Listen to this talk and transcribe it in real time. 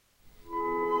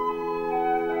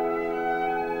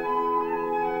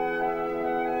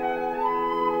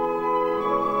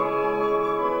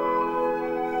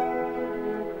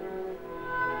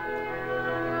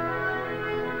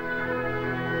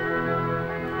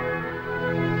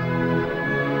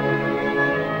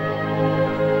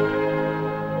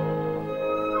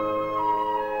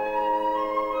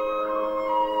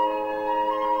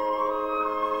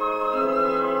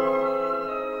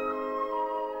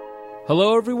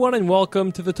Hello, everyone, and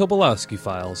welcome to the Tobolowsky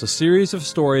Files, a series of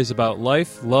stories about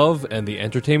life, love, and the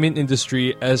entertainment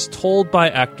industry as told by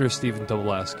actor Stephen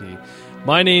Tobolowsky.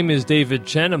 My name is David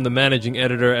Chen. I'm the managing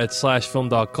editor at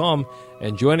SlashFilm.com,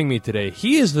 and joining me today,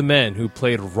 he is the man who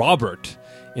played Robert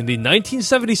in the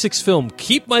 1976 film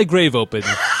Keep My Grave Open,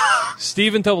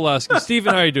 Stephen Tobolowsky.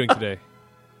 Stephen, how are you doing today?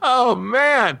 Oh,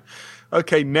 man.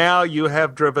 Okay, now you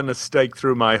have driven a stake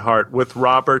through my heart with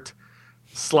Robert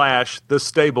 / the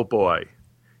Stable Boy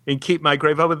in Keep My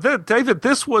Grave Open. David,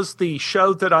 this was the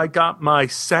show that I got my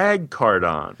SAG card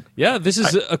on. Yeah, this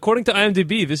is, according to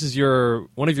IMDb, this is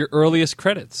one of your earliest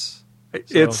credits.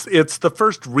 It's the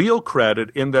first real credit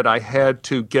in that I had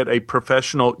to get a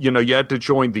professional, you had to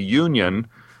join the union,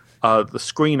 the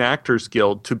Screen Actors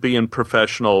Guild, to be in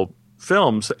professional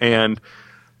films. And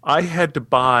I had to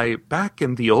buy, back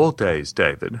in the old days,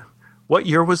 David, what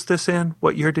year was this in?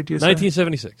 What year did you say?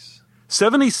 1976.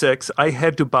 76, I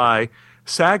had to buy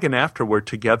SAG and AFTRA were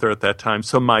together at that time.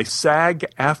 So my SAG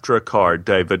AFTRA card,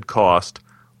 David, cost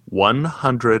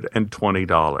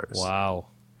 $120. Wow.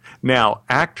 Now,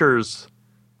 actors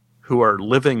who are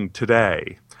living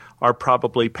today are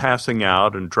probably passing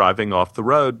out and driving off the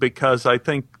road because I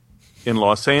think in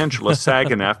Los Angeles,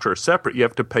 SAG and AFTRA are separate. You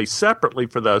have to pay separately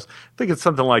for those. I think it's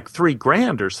something like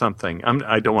 $3,000 or something.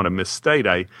 I don't want to misstate.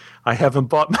 I haven't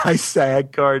bought my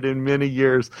SAG card in many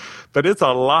years, but it's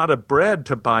a lot of bread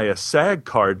to buy a SAG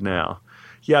card now.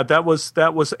 Yeah, that was,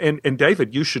 and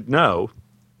David, you should know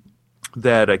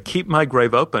that Keep My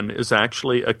Grave Open is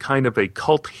actually a kind of a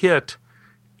cult hit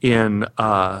in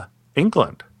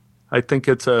England. I think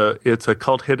it's a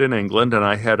cult hit in England, and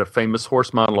I had a famous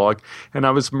horse monologue, and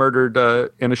I was murdered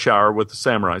in a shower with a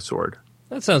samurai sword.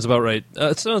 That sounds about right.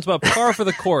 It sounds about par for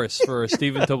the course for a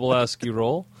Stephen Tobolowsky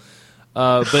role.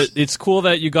 But it's cool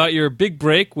that you got your big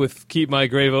break with Keep My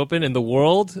Grave Open, and the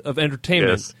world of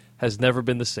entertainment has never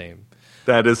been the same.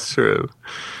 That is true.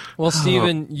 Well,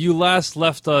 Stephen, you last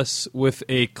left us with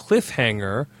a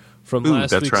cliffhanger from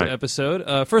last week's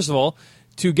episode. First of all,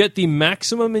 to get the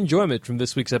maximum enjoyment from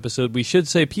this week's episode, we should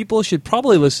say people should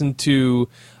probably listen to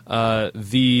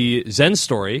the Zen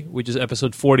Story, which is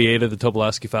episode 48 of the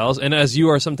Tobolowsky Files. And as you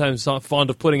are sometimes fond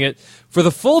of putting it, for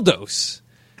the full dose,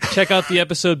 check out the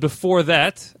episode before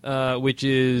that, which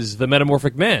is The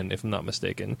Metamorphic Man, if I'm not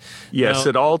mistaken. Yes,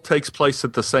 it all takes place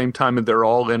at the same time, and they're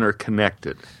all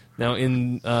interconnected. Now,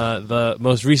 in the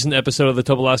most recent episode of the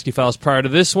Tobolowsky Files prior to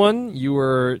this one, you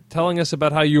were telling us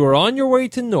about how you were on your way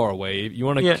to Norway. You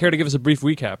want to care to give us a brief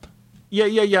recap?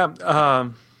 Yeah.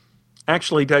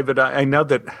 Actually, David, I know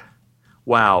that,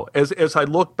 wow, as I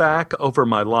look back over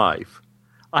my life,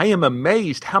 I am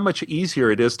amazed how much easier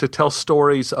it is to tell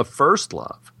stories of first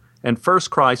love and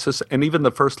first crisis and even the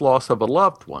first loss of a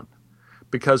loved one.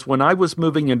 Because when I was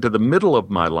moving into the middle of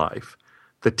my life,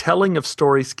 the telling of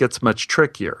stories gets much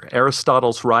trickier.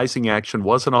 Aristotle's rising action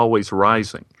wasn't always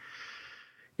rising.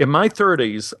 In my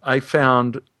 30s, I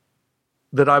found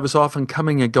that I was often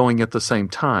coming and going at the same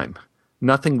time.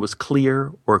 Nothing was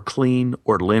clear or clean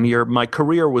or linear. My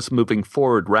career was moving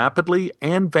forward rapidly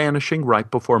and vanishing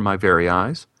right before my very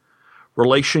eyes.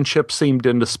 Relationships seemed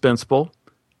indispensable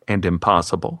and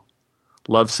impossible.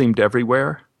 Love seemed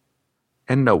everywhere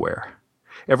and nowhere.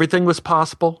 Everything was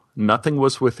possible. Nothing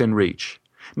was within reach.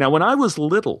 Now, when I was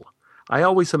little, I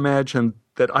always imagined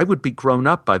that I would be grown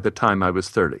up by the time I was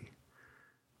 30.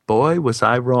 Boy, was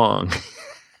I wrong.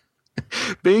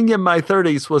 Being in my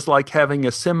 30s was like having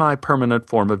a semi-permanent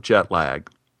form of jet lag.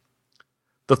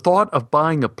 The thought of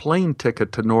buying a plane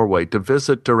ticket to Norway to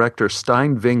visit director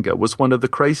Stein Vinga was one of the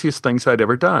craziest things I'd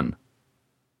ever done.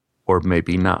 Or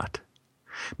maybe not.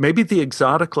 Maybe the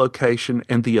exotic location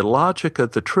and the illogic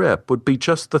of the trip would be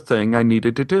just the thing I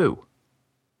needed to do.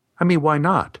 I mean, why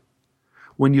not?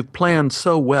 When you've planned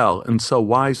so well and so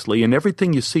wisely and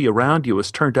everything you see around you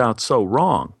has turned out so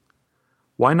wrong,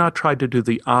 why not try to do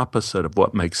the opposite of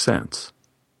what makes sense?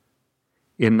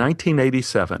 In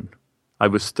 1987, I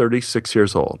was 36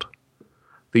 years old.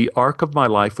 The arc of my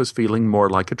life was feeling more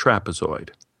like a trapezoid.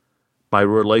 My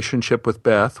relationship with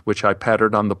Beth, which I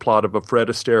patterned on the plot of a Fred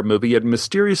Astaire movie, had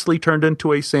mysteriously turned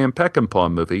into a Sam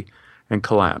Peckinpah movie and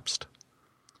collapsed.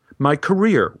 My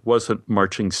career wasn't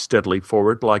marching steadily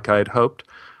forward like I had hoped.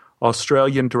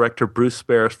 Australian director Bruce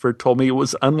Beresford told me it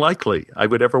was unlikely I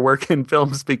would ever work in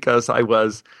films because I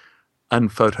was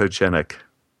unphotogenic.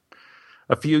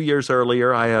 A few years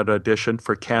earlier, I had auditioned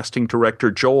for casting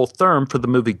director Joel Thurm for the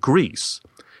movie Grease.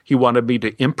 He wanted me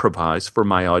to improvise for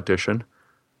my audition.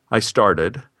 I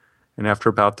started, and after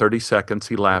about 30 seconds,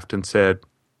 he laughed and said,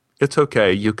 "It's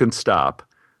okay, you can stop.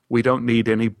 We don't need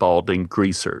any balding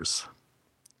greasers."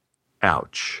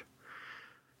 Ouch.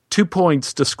 2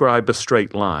 points describe a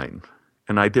straight line,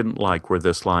 and I didn't like where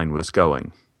this line was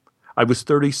going. I was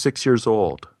 36 years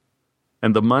old,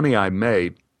 and the money I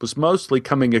made was mostly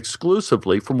coming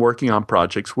exclusively from working on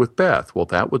projects with Beth. Well,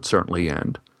 that would certainly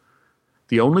end.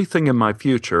 The only thing in my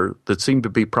future that seemed to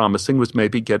be promising was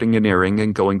maybe getting an earring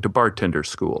and going to bartender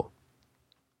school.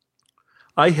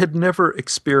 I had never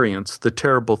experienced the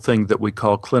terrible thing that we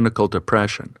call clinical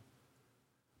depression,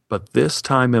 but this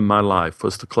time in my life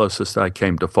was the closest I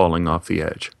came to falling off the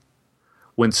edge.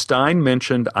 When Stein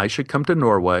mentioned I should come to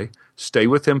Norway, stay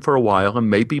with him for a while, and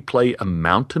maybe play a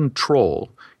mountain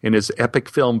troll in his epic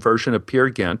film version of Peer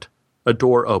Gynt, a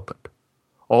door opened.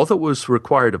 All that was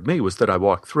required of me was that I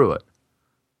walk through it.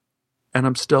 And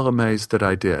I'm still amazed that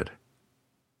I did.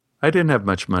 I didn't have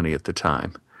much money at the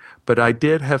time, but I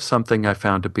did have something I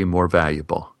found to be more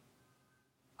valuable.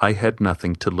 I had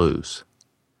nothing to lose.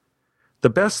 The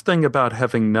best thing about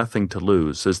having nothing to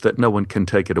lose is that no one can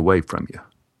take it away from you.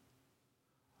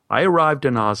 I arrived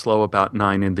in Oslo about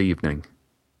 9 p.m.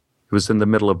 It was in the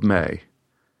middle of May.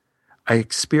 I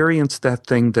experienced that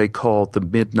thing they call the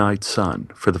midnight sun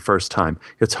for the first time.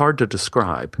 It's hard to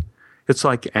describe. It's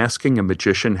like asking a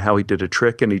magician how he did a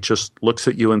trick, and he just looks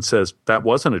at you and says, that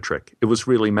wasn't a trick. It was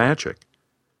really magic.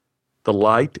 The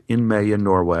light in May in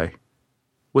Norway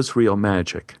was real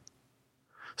magic.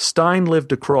 Stein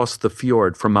lived across the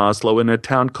fjord from Oslo in a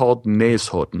town called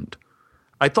Nesodden.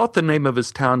 I thought the name of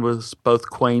his town was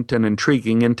both quaint and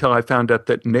intriguing until I found out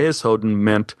that Nesodden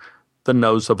meant the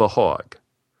nose of a hog.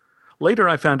 Later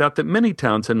I found out that many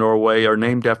towns in Norway are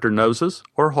named after noses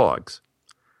or hogs.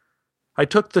 I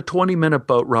took the 20-minute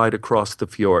boat ride across the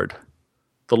fjord.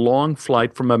 The long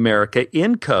flight from America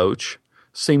in coach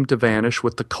seemed to vanish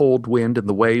with the cold wind and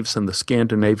the waves and the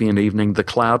Scandinavian evening, the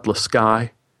cloudless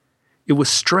sky. It was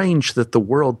strange that the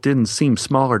world didn't seem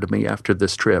smaller to me after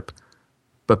this trip,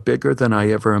 but bigger than I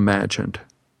ever imagined.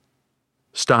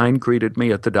 Stein greeted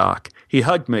me at the dock. He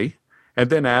hugged me and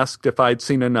then asked if I'd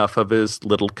seen enough of his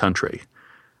little country.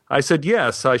 I said,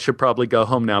 yes, I should probably go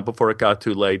home now before it got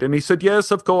too late. And he said,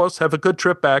 yes, of course, have a good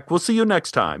trip back. We'll see you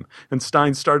next time. And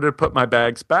Stein started to put my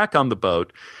bags back on the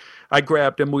boat. I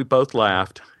grabbed him. We both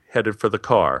laughed, headed for the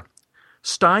car.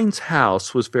 Stein's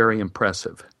house was very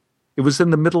impressive. It was in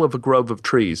the middle of a grove of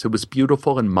trees. It was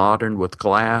beautiful and modern with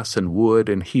glass and wood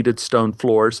and heated stone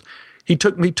floors. He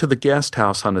took me to the guest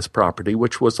house on his property,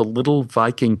 which was a little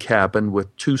Viking cabin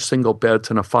with 2 single beds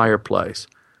and a fireplace.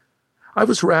 I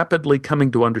was rapidly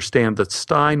coming to understand that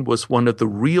Stein was one of the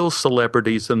real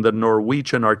celebrities in the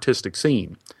Norwegian artistic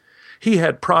scene. He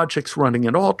had projects running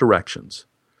in all directions.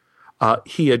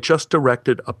 He had just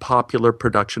directed a popular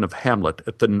production of Hamlet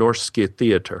at the Norske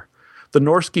Theater. The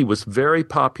Norske was very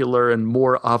popular and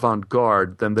more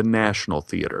avant-garde than the National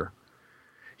Theater.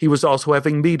 He was also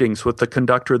having meetings with the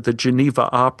conductor of the Geneva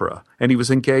Opera, and he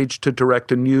was engaged to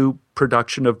direct a new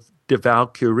production of De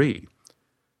Valkyrie.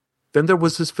 Then there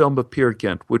was his film of Peer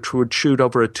Gynt, which would shoot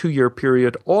over a 2-year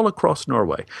period all across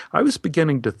Norway. I was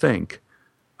beginning to think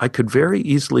I could very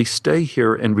easily stay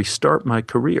here and restart my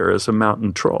career as a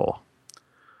mountain troll.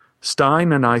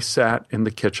 Stein and I sat in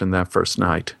the kitchen that first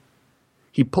night.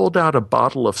 He pulled out a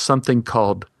bottle of something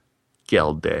called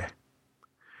Gelde.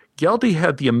 Gelde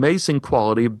had the amazing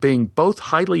quality of being both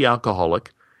highly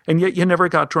alcoholic, and yet you never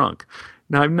got drunk.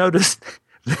 Now, I've noticed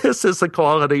this is a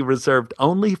quality reserved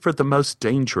only for the most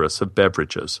dangerous of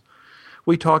beverages.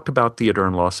 We talked about theater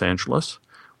in Los Angeles.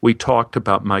 We talked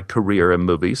about my career in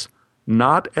movies,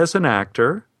 not as an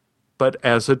actor, but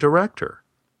as a director.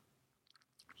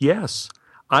 Yes,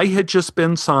 I had just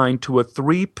been signed to a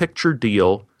 3-picture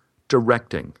deal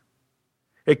directing.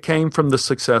 It came from the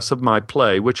success of my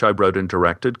play, which I wrote and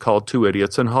directed, called Two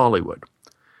Idiots in Hollywood.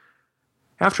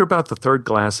 After about the 3rd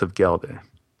glass of Gelde,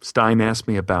 Stein asked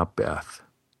me about Beth.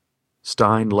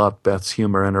 Stein loved Beth's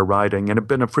humor and her writing and had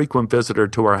been a frequent visitor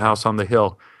to our house on the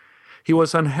hill. He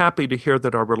was unhappy to hear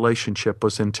that our relationship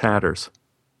was in tatters.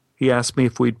 He asked me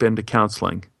if we'd been to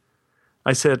counseling.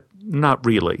 I said, not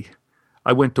really.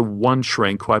 I went to one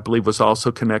shrink who I believe was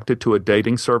also connected to a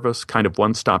dating service, kind of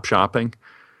one-stop shopping,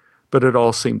 but it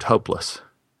all seemed hopeless.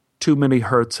 Too many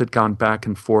hurts had gone back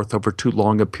and forth over too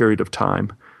long a period of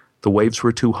time. The waves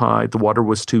were too high, the water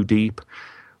was too deep.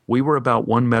 We were about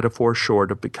one metaphor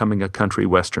short of becoming a country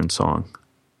western song.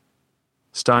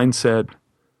 Stein said,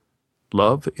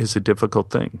 love is a difficult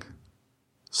thing.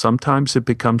 Sometimes it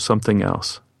becomes something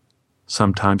else.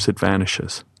 Sometimes it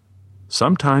vanishes.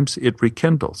 Sometimes it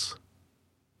rekindles.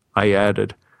 I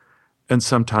added, and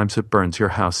sometimes it burns your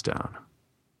house down.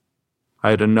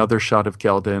 I had another shot of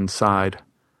Gelde and sighed.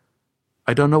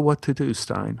 I don't know what to do,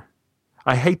 Stein.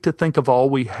 I hate to think of all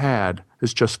we had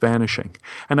is just vanishing,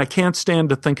 and I can't stand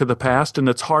to think of the past, and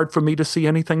it's hard for me to see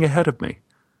anything ahead of me."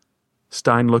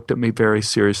 Stein looked at me very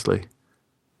seriously.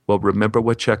 "Well, remember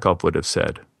what Chekhov would have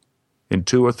said. In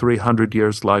 200 or 300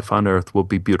 years, life on Earth will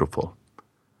be beautiful.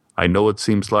 I know it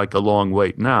seems like a long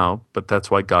wait now, but that's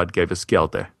why God gave us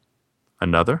Gelde.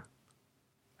 Another?"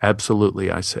 "Absolutely,"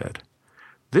 I said.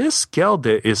 "This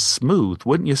Gelde is smooth,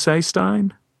 wouldn't you say,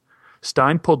 Stein?"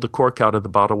 Stein pulled the cork out of the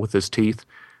bottle with his teeth.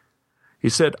 He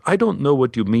said, "I don't know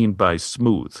what you mean by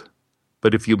smooth,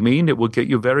 but if you mean it will get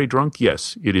you very drunk,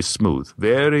 yes, it is smooth.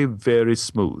 Very, very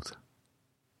smooth."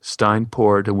 Stein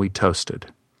poured and we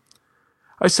toasted.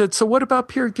 I said, "So what about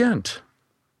Peer Gynt?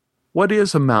 What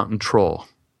is a mountain troll?"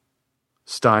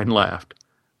 Stein laughed.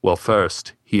 "Well,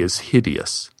 first, he is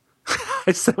hideous."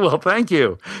 I said, "Well, thank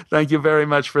you. Thank you very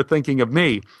much for thinking of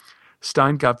me."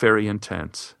 Stein got very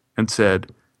intense and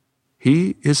said,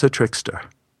 "He is a trickster,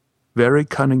 very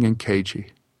cunning and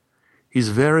cagey. He's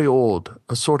very old,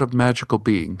 a sort of magical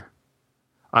being.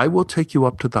 I will take you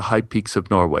up to the high peaks of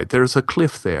Norway. There is a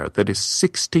cliff there that is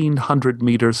 1,600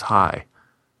 meters high.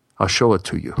 I'll show it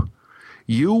to you.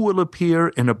 You will appear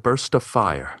in a burst of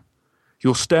fire.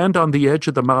 You'll stand on the edge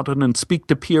of the mountain and speak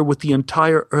to Peer with the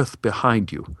entire earth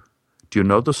behind you. Do you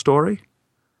know the story?"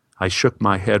 I shook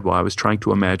my head while I was trying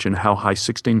to imagine how high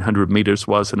 1,600 meters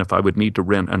was and if I would need to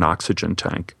rent an oxygen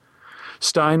tank.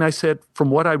 "Stein," I said, "from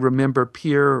what I remember,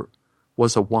 Peer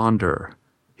was a wanderer.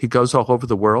 He goes all over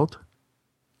the world?"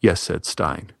 "Yes," said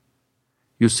Stein.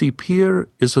 "You see, Peer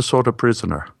is a sort of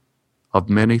prisoner of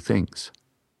many things,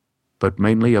 but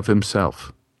mainly of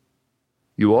himself.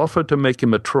 You offered to make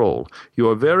him a troll. You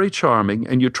are very charming,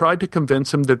 and you tried to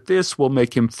convince him that this will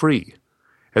make him free.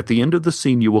 At the end of the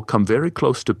scene, you will come very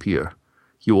close to Peer.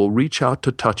 You will reach out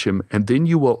to touch him, and then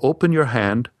you will open your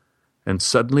hand, and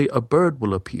suddenly a bird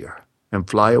will appear and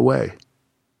fly away."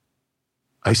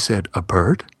 I said, "A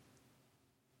bird?"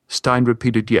 Stein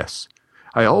repeated, "Yes.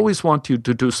 I always want you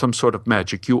to do some sort of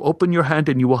magic. You open your hand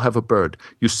and you will have a bird.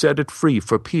 You set it free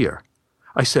for Peer."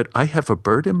 I said, "I have a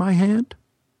bird in my hand?"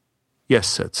 "Yes,"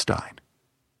 said Stein.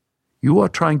 "You are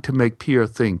trying to make Peer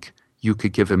think you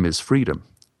could give him his freedom.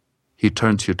 He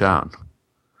turns you down.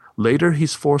 Later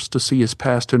he's forced to see his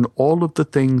past and all of the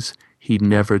things he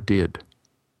never did.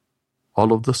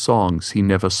 All of the songs he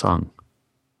never sung.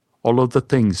 All of the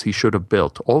things he should have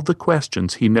built. All the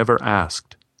questions he never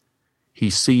asked. He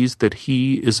sees that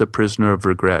he is a prisoner of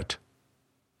regret.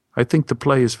 I think the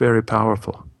play is very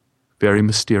powerful, very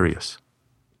mysterious."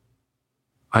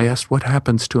 I asked what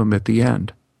happens to him at the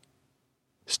end.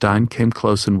 Stein came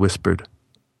close and whispered,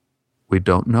 "We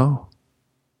don't know.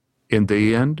 In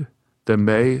the end, there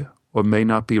may or may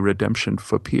not be redemption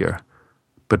for Peer,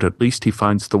 but at least he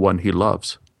finds the one he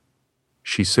loves.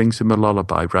 She sings him a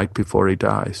lullaby right before he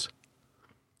dies."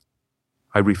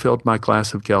 I refilled my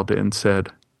glass of Gelde and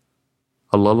said,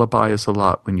 "A lullaby is a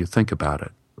lot when you think about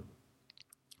it."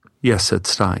 "Yes," said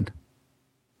Stein.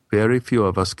 "Very few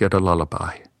of us get a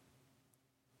lullaby."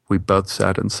 We both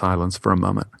sat in silence for a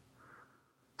moment.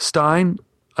 "Stein,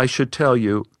 I should tell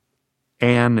you,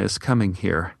 Anne is coming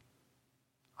here.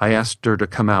 I asked her to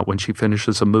come out when she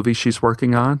finishes a movie she's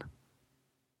working on."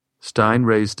 Stein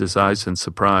raised his eyes in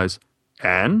surprise.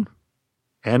 "Anne?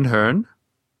 Anne Hearn?"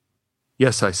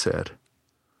 "Yes," I said.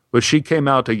 "Well, she came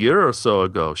out a year or so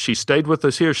ago. She stayed with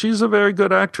us here. She's a very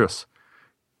good actress."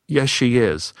 "Yes, she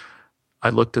is." I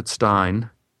looked at Stein.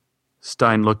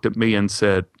 Stein looked at me and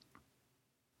said,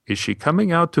 "Is she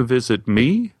coming out to visit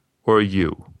me or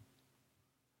you?"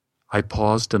 I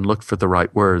paused and looked for the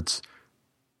right words.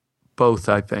 "Both,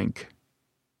 I think."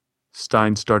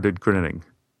 Stein started grinning.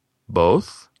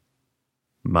 "Both?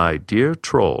 My dear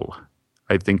troll,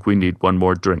 I think we need one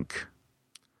more drink."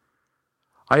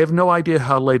 I have no idea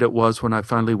how late it was when I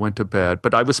finally went to bed,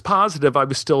 but I was positive I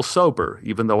was still sober,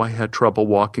 even though I had trouble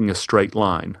walking a straight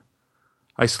line.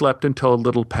 I slept until a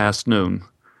little past noon.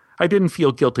 I didn't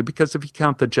feel guilty because if you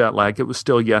count the jet lag, it was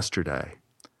still yesterday.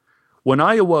 When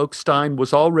I awoke, Stein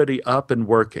was already up and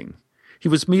working. He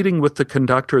was meeting with the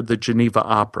conductor of the Geneva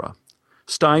Opera.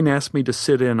 Stein asked me to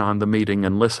sit in on the meeting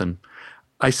and listen.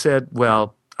 I said,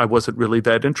 well, I wasn't really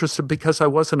that interested because I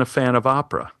wasn't a fan of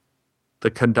opera. The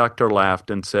conductor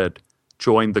laughed and said,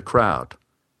 "Join the crowd.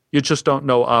 You just don't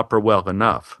know opera well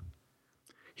enough."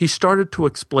 He started to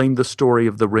explain the story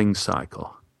of the Ring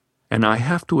cycle, and I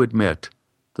have to admit,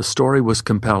 the story was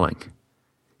compelling.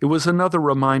 It was another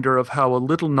reminder of how a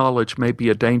little knowledge may be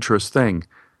a dangerous thing,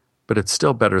 but it's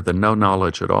still better than no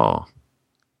knowledge at all.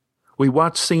 We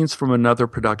watched scenes from another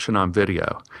production on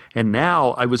video, and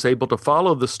now I was able to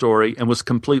follow the story and was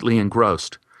completely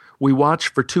engrossed. We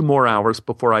watched for 2 more hours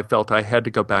before I felt I had to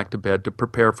go back to bed to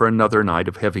prepare for another night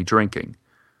of heavy drinking.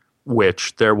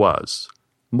 Which there was.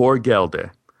 More Gelde.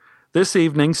 This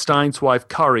evening, Stein's wife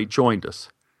Kari joined us.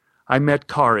 I met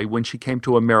Kari when she came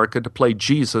to America to play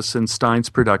Jesus in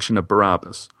Stein's production of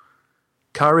Barabbas.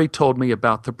 Kari told me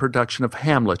about the production of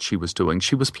Hamlet she was doing.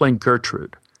 She was playing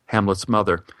Gertrude, Hamlet's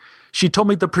mother. She told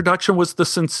me the production was the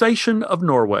sensation of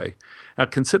Norway. Now,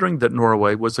 considering that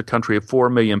Norway was a country of 4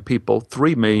 million people,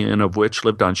 3 million of which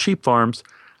lived on sheep farms,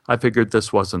 I figured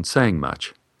this wasn't saying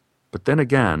much. But then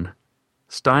again,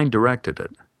 Stein directed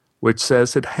it, which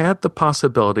says it had the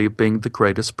possibility of being the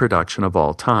greatest production of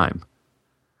all time.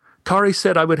 Kari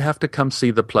said I would have to come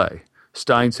see the play.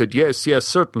 Stein said, yes,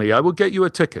 certainly, I will get you a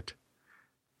ticket.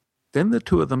 Then the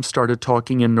two of them started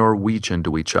talking in Norwegian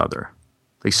to each other.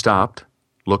 They stopped,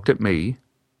 looked at me.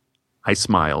 I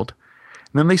smiled.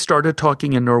 And then they started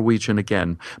talking in Norwegian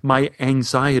again. My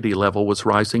anxiety level was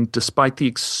rising despite the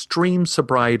extreme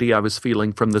sobriety I was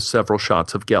feeling from the several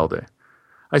shots of Gelde.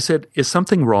 I said, is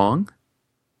something wrong?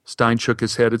 Stein shook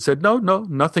his head and said, no,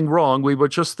 nothing wrong. We were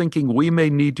just thinking we may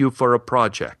need you for a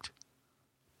project.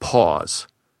 Pause.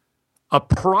 A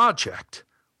project?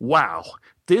 Wow,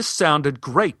 this sounded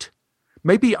great.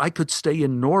 Maybe I could stay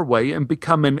in Norway and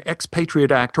become an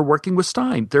expatriate actor working with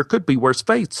Stein. There could be worse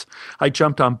fates. I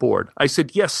jumped on board. I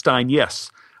said, yes, Stein, yes.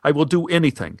 I will do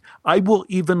anything. I will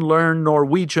even learn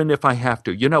Norwegian if I have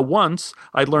to. You know, once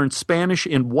I learned Spanish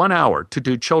in 1 hour to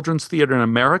do children's theater in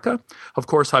America. Of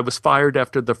course, I was fired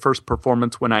after the first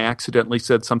performance when I accidentally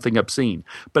said something obscene.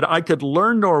 But I could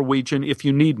learn Norwegian if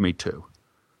you need me to.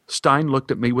 Stein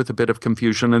looked at me with a bit of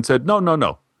confusion and said,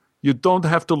 no. You don't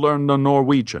have to learn the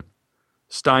Norwegian.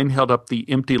 Stein held up the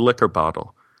empty liquor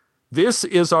bottle. This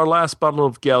is our last bottle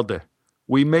of Gelde.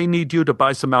 We may need you to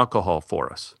buy some alcohol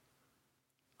for us.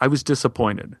 I was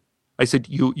disappointed. I said,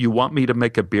 you want me to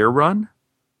make a beer run?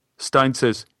 Stein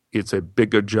says, it's a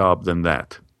bigger job than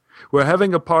that. We're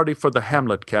having a party for the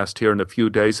Hamlet cast here in a few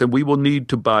days, and we will need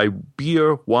to buy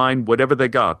beer, wine, whatever they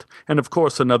got, and of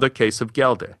course another case of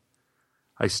Gelde.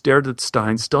 I stared at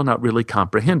Stein, still not really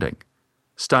comprehending.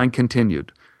 Stein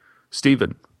continued,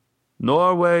 Stephen,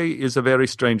 Norway is a very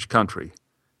strange country.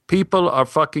 People are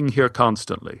fucking here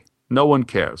constantly. No one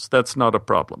cares. That's not a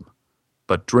problem.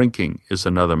 But drinking is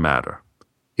another matter.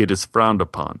 It is frowned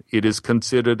upon. It is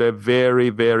considered a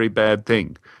very, very bad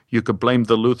thing. You could blame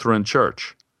the Lutheran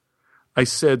Church. I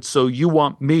said, so you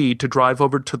want me to drive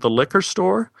over to the liquor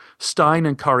store? Stein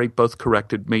and Kari both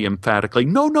corrected me emphatically.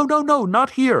 No, not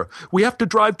here. We have to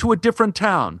drive to a different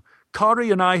town.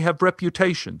 Kari and I have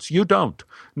reputations. You don't.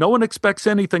 No one expects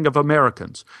anything of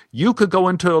Americans. You could go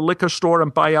into a liquor store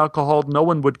and buy alcohol. No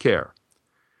one would care.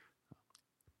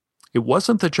 It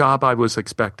wasn't the job I was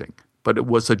expecting, but it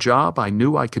was a job I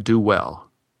knew I could do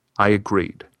well. I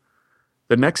agreed.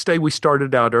 The next day we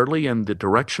started out early in the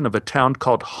direction of a town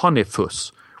called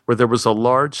Honeyfuss, where there was a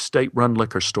large state-run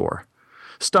liquor store.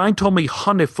 Stein told me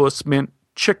Honeyfuss meant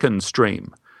chicken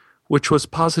stream, which was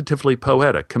positively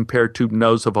poetic compared to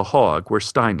Nose of a Hog, where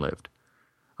Stein lived.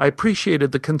 I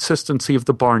appreciated the consistency of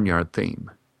the barnyard theme.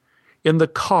 In the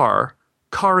car,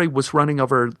 Kari was running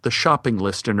over the shopping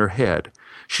list in her head.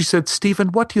 She said,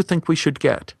 Stephen, what do you think we should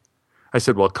get? I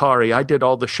said, well, Kari, I did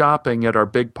all the shopping at our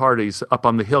big parties up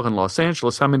on the hill in Los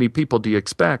Angeles. How many people do you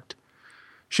expect?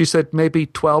 She said, maybe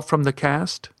 12 from the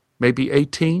cast, maybe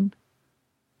 18.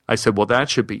 I said, well, that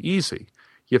should be easy.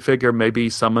 You figure maybe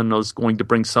someone was going to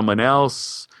bring someone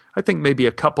else. I think maybe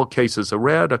a couple cases of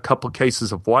red, a couple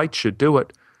cases of white should do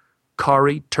it.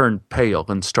 Kari turned pale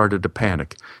and started to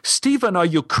panic. Stephen, are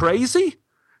you crazy?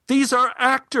 These are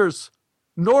actors,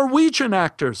 Norwegian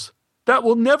actors. That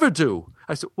will never do.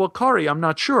 I said, well, Kari, I'm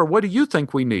not sure. What do you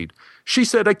think we need? She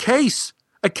said, a case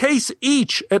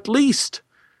each, at least.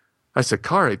 I said,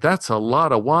 Kari, that's a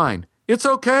lot of wine. It's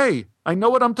okay. I know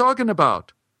what I'm talking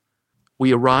about.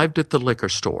 We arrived at the liquor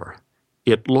store.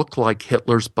 It looked like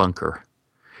Hitler's bunker.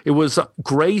 It was a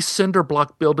gray cinder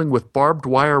block building with barbed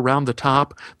wire around the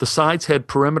top. The sides had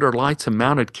perimeter lights and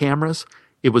mounted cameras.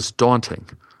 It was daunting.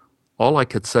 All I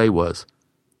could say was,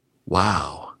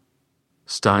 wow.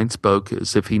 Stein spoke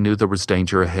as if he knew there was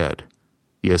danger ahead.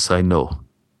 Yes, I know.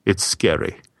 It's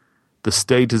scary. The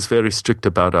state is very strict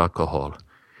about alcohol.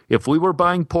 If we were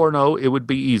buying porno, it would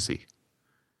be easy.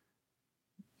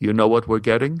 You know what we're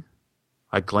getting?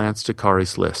 I glanced at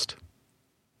Kari's list.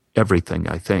 Everything,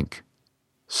 I think.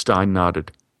 Stein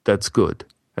nodded. That's good.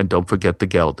 And don't forget the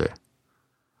Gelde.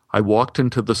 I walked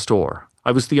into the store.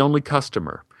 I was the only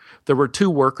customer. There were 2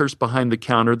 workers behind the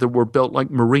counter that were built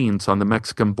like Marines on the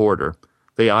Mexican border.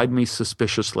 They eyed me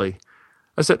suspiciously.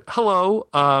 I said, hello,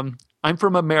 I'm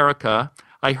from America.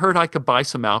 I heard I could buy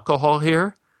some alcohol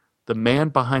here." The man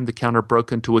behind the counter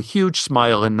broke into a huge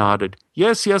smile and nodded.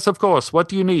 Yes, of course. What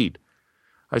do you need?"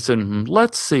 I said,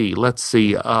 let's see.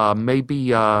 Maybe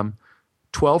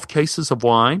 12 cases of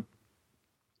wine,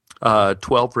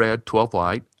 12 red, 12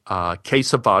 white,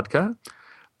 case of vodka,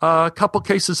 a couple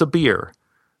cases of beer,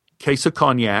 case of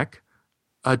cognac.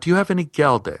 Do you have any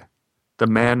Gelde?" The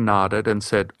man nodded and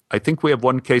said, "I think we have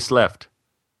one case left."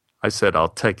 I said, "I'll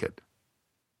take it."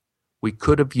 We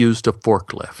could have used a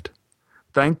forklift.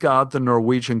 Thank God the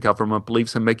Norwegian government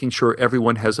believes in making sure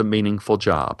everyone has a meaningful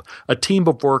job. A team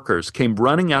of workers came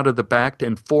running out of the back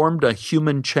and formed a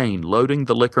human chain, loading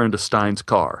the liquor into Stein's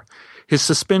car. His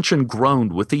suspension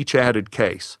groaned with each added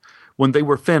case. When they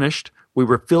were finished, we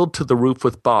were filled to the roof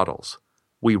with bottles.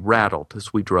 We rattled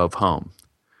as we drove home.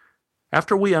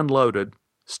 After we unloaded,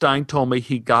 Stein told me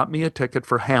he got me a ticket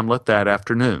for Hamlet that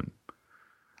afternoon.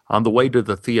 On the way to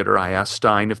the theater, I asked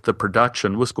Stein if the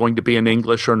production was going to be in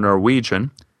English or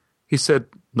Norwegian. He said,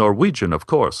 "Norwegian, of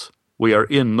course. We are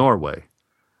in Norway.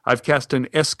 I've cast an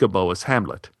Eskimo as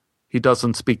Hamlet. He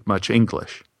doesn't speak much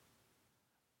English."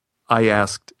 I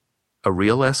asked, "A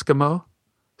real Eskimo?"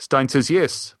 Stein says,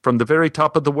 "Yes, from the very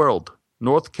top of the world,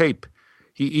 North Cape.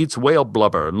 He eats whale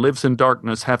blubber and lives in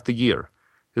darkness half the year.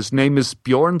 His name is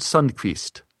Bjorn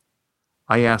Sundqvist."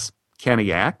 I asked, "Can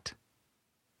he act?"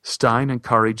 Stein and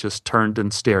Kari just turned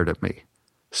and stared at me.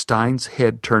 Stein's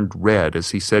head turned red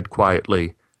as he said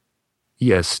quietly,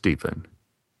 "Yes, Stephen,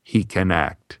 he can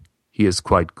act. He is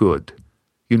quite good.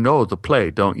 You know the play,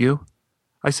 don't you?"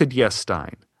 I said, "Yes,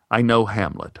 Stein. I know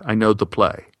Hamlet. I know the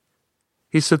play."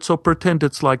 He said, "So pretend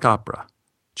it's like opera,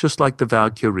 just like the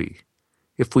Valkyrie.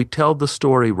 If we tell the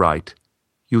story right,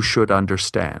 you should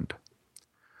understand."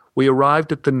 We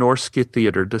arrived at the Norske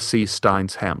Theater to see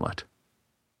Stein's Hamlet.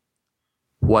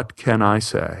 What can I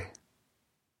say?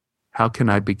 How can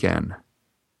I begin?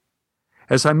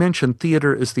 As I mentioned,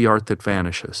 theater is the art that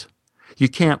vanishes. You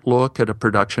can't look at a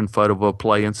production photo of a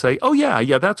play and say, "Oh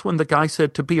yeah, that's when the guy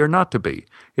said to be or not to be."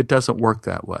 It doesn't work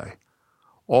that way.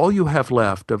 All you have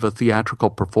left of a theatrical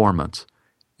performance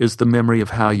is the memory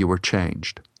of how you were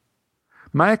changed.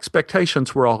 My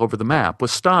expectations were all over the map.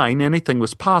 With Stein, anything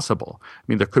was possible.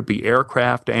 There could be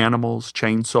aircraft, animals,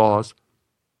 chainsaws.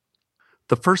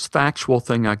 The first factual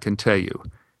thing I can tell you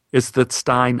is that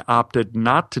Stein opted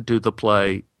not to do the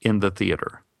play in the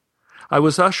theater. I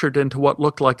was ushered into what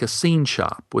looked like a scene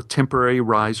shop with temporary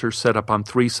risers set up on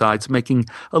three sides, making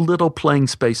a little playing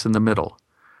space in the middle.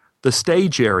 The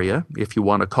stage area, if you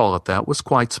want to call it that, was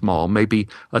quite small, maybe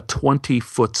a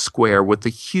 20-foot square with a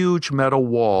huge metal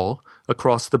wall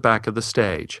across the back of the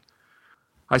stage.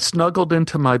 I snuggled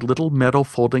into my little metal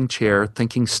folding chair,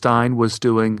 thinking Stein was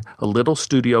doing a little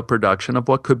studio production of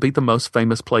what could be the most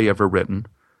famous play ever written,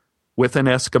 with an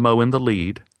Eskimo in the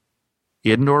lead,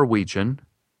 in Norwegian.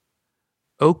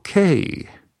 Okay,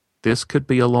 this could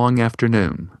be a long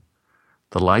afternoon.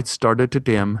 The lights started to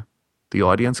dim, the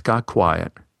audience got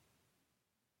quiet,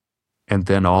 and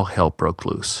then all hell broke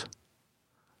loose.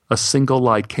 A single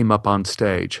light came up on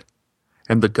stage,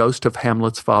 and the ghost of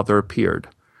Hamlet's father appeared.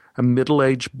 A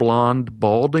middle-aged, blonde,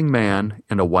 balding man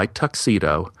in a white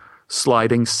tuxedo,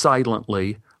 sliding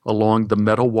silently along the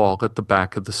metal wall at the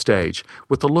back of the stage,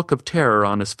 with a look of terror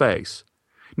on his face.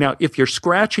 Now, if you're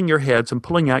scratching your heads and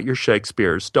pulling out your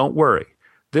Shakespeares, don't worry.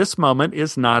 This moment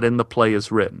is not in the play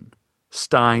as written.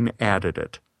 Stein added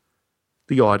it.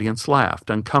 The audience laughed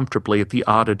uncomfortably at the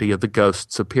oddity of the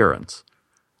ghost's appearance.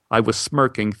 I was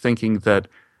smirking, thinking that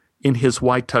in his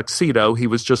white tuxedo, he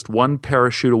was just one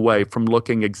parachute away from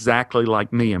looking exactly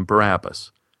like me in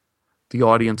Barabbas. The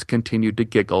audience continued to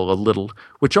giggle a little,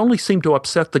 which only seemed to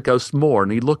upset the ghost more,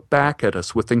 and he looked back at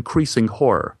us with increasing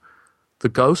horror. The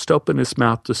ghost opened his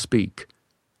mouth to speak.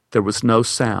 There was no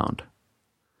sound.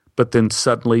 But then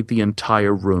suddenly the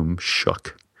entire room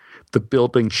shook. The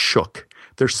building shook.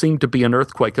 There seemed to be an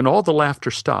earthquake, and all the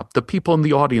laughter stopped. The people in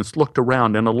the audience looked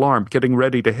around in alarm, getting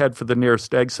ready to head for the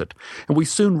nearest exit. And we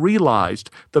soon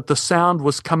realized that the sound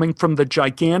was coming from the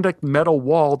gigantic metal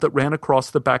wall that ran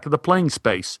across the back of the playing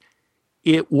space.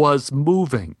 It was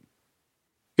moving.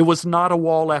 It was not a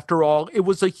wall after all. It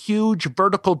was a huge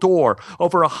vertical door,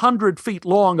 over 100 feet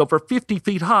long, over 50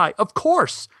 feet high. Of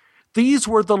course! These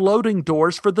were the loading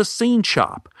doors for the scene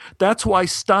shop. That's why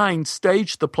Stein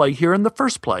staged the play here in the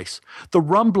first place. The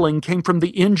rumbling came from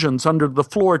the engines under the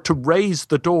floor to raise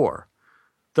the door.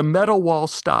 The metal wall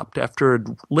stopped after it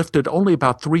lifted only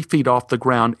about 3 feet off the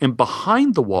ground, and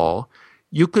behind the wall,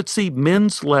 you could see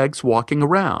men's legs walking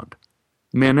around,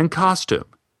 men in costume.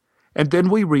 And then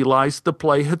we realized the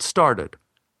play had started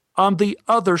on the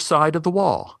other side of the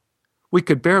wall. We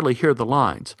could barely hear the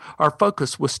lines. Our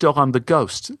focus was still on the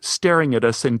ghosts, staring at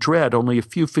us in dread only a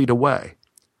few feet away.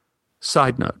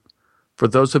 Side note, for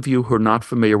those of you who are not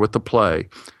familiar with the play,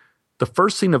 the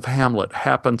first scene of Hamlet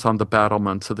happens on the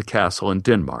battlements of the castle in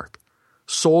Denmark.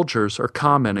 Soldiers are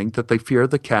commenting that they fear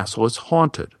the castle is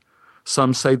haunted.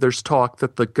 Some say there's talk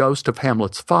that the ghost of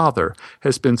Hamlet's father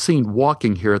has been seen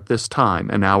walking here at this time,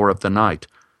 an hour of the night.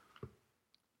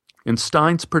 In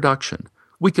Stein's production,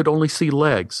 we could only see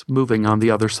legs moving on the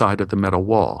other side of the metal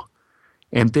wall.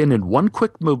 And then in one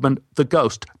quick movement, the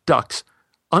ghost ducks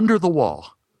under the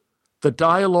wall. The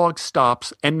dialogue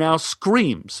stops, and now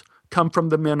screams come from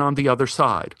the men on the other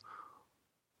side.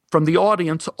 From the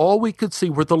audience, all we could see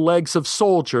were the legs of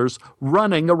soldiers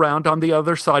running around on the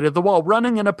other side of the wall,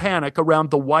 running in a panic around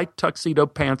the white tuxedo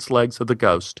pants legs of the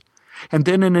ghost. And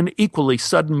then in an equally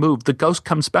sudden move, the ghost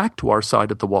comes back to our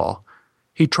side of the wall.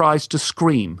 He tries to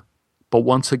scream, but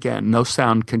once again, no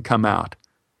sound can come out.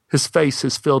 His face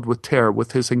is filled with terror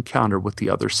with his encounter with the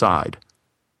other side.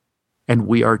 And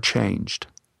we are changed.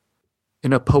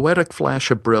 In a poetic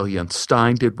flash of brilliance,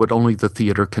 Stein did what only the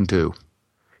theater can do.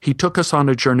 He took us on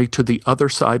a journey to the other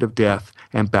side of death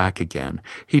and back again.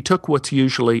 He took what's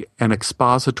usually an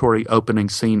expository opening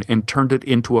scene and turned it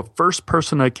into a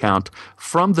first-person account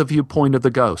from the viewpoint of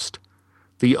the ghost.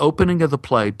 The opening of the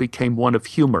play became one of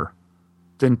humor,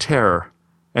 then terror,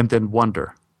 and then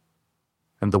wonder.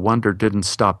 And the wonder didn't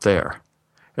stop there.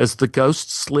 As the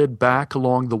ghost slid back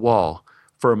along the wall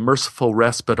for a merciful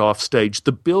respite off stage,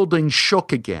 the building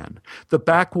shook again. The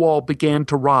back wall began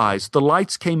to rise. The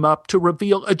lights came up to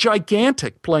reveal a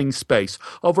gigantic playing space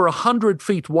over 100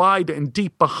 feet wide and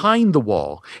deep behind the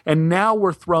wall, and now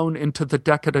we're thrown into the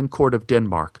decadent court of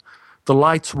Denmark. The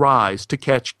lights rise to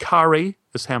catch Kari,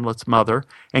 as Hamlet's mother,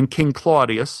 and King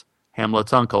Claudius,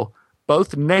 Hamlet's uncle,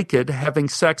 both naked, having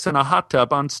sex in a hot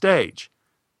tub on stage.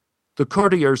 The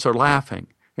courtiers are laughing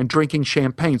and drinking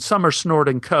champagne. Some are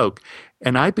snorting coke,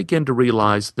 and I begin to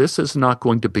realize this is not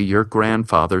going to be your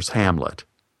grandfather's Hamlet.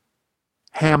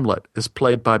 Hamlet is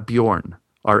played by Bjorn,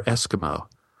 our Eskimo,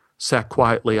 sat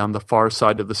quietly on the far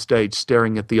side of the stage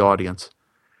staring at the audience.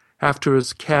 After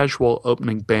his casual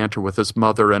opening banter with his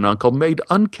mother and uncle, made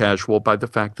uncasual by the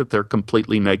fact that they're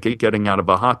completely naked, getting out of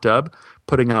a hot tub,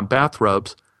 putting on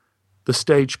bathrobes, the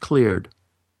stage cleared,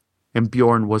 and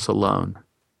Bjorn was alone.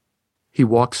 He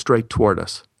walked straight toward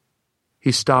us.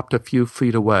 He stopped a few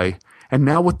feet away, and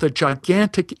now with the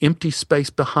gigantic empty space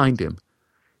behind him,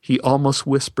 he almost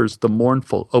whispers the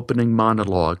mournful opening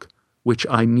monologue, which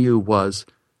I knew was,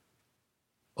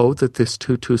 "Oh, that this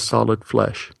too solid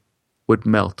flesh would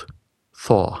melt,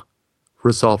 thaw,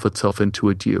 resolve itself into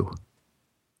a dew."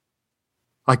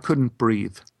 I couldn't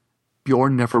breathe.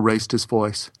 Bjorn never raised his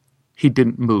voice. He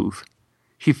didn't move.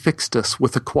 He fixed us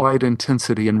with a quiet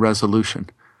intensity and resolution.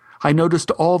 I noticed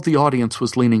all the audience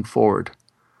was leaning forward.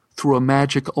 Through a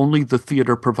magic only the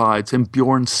theater provides in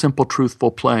Bjorn's simple,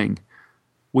 truthful playing,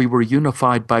 we were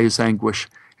unified by his anguish,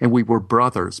 and we were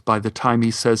brothers by the time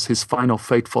he says his final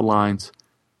fateful lines,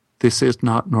 "This is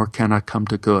not nor can I come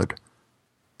to good,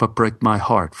 but break my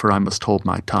heart, for I must hold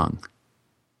my tongue."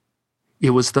 It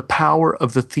was the power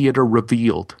of the theater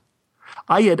revealed.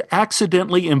 I had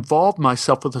accidentally involved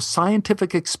myself with a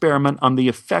scientific experiment on the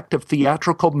effect of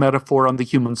theatrical metaphor on the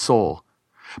human soul.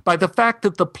 By the fact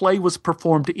that the play was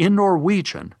performed in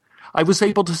Norwegian, I was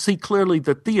able to see clearly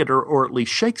that theater, or at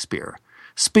least Shakespeare,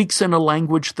 speaks in a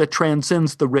language that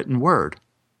transcends the written word.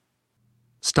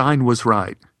 Stein was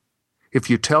right. If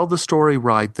you tell the story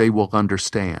right, they will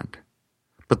understand.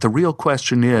 But the real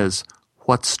question is,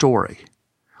 what story?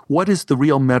 What is the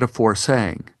real metaphor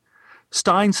saying?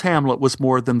 Stein's Hamlet was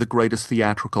more than the greatest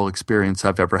theatrical experience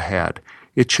I've ever had.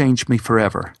 It changed me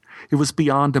forever. It was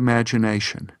beyond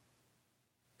imagination.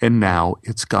 And now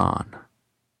it's gone.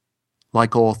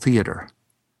 Like all theater.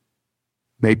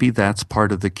 Maybe that's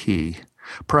part of the key.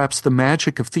 Perhaps the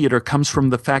magic of theater comes from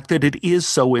the fact that it is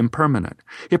so impermanent.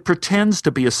 It pretends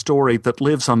to be a story that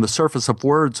lives on the surface of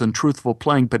words and truthful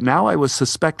playing, but now I was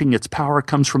suspecting its power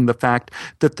comes from the fact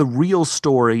that the real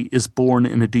story is born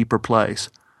in a deeper place.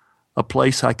 A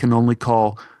place I can only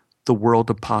call the world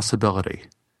of possibility.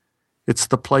 It's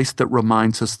the place that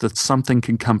reminds us that something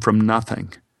can come from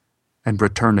nothing and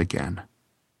return again.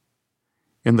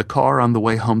 In the car on the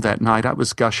way home that night, I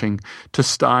was gushing to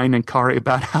Stein and Kari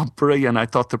about how brilliant I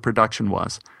thought the production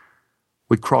was.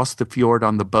 We crossed the fjord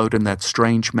on the boat in that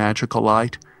strange magical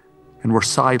light, and were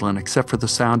silent except for the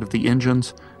sound of the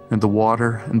engines and the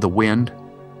water and the wind.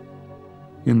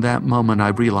 In that moment, I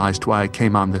realized why I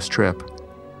came on this trip.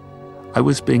 I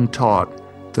was being taught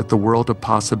that the world of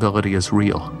possibility is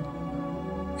real.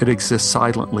 It exists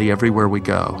silently everywhere we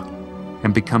go.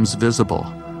 and becomes visible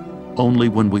only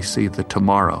when we see that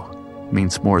tomorrow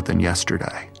means more than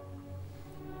yesterday.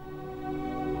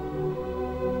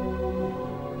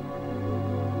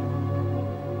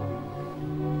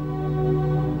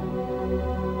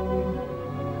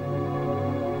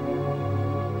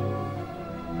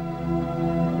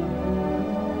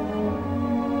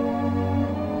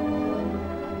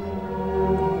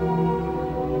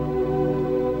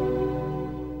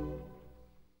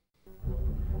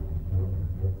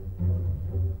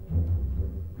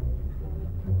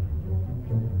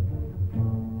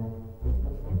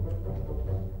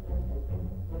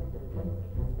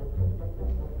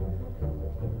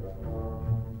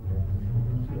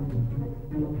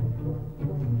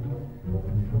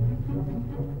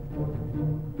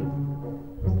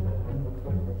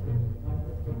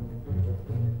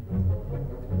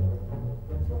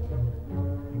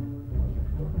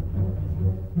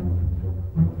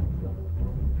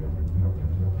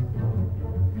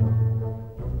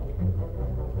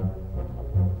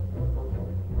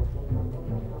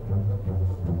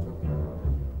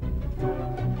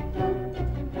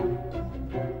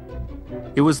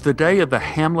 It was the day of the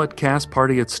Hamlet cast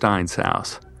party at Stein's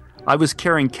house. I was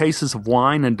carrying cases of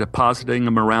wine and depositing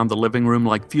them around the living room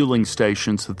like fueling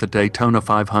stations at the Daytona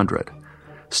 500.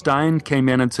 Stein came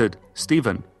in and said,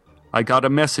 "Stephen, I got a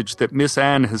message that Miss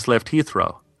Anne has left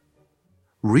Heathrow."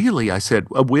 "Really?" I said.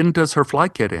 "When does her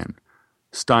flight get in?"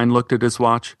 Stein looked at his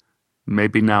watch.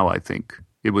 "Maybe now, I think.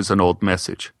 It was an old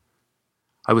message."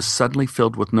 I was suddenly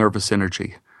filled with nervous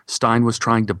energy. Stein was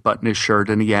trying to button his shirt,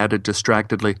 and he added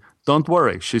distractedly, "Don't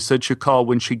worry, she said she'll call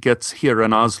when she gets here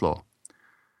in Oslo."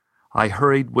 I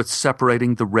hurried with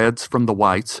separating the reds from the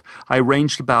whites. I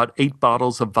arranged about 8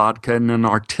 bottles of vodka in an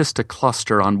artistic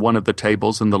cluster on one of the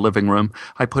tables in the living room.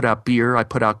 I put out beer, I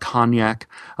put out cognac,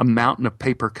 a mountain of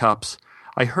paper cups.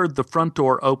 I heard the front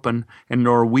door open and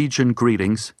Norwegian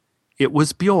greetings. It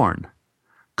was Bjorn.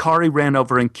 Kari ran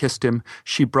over and kissed him.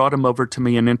 She brought him over to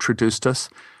me and introduced us.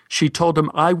 She told him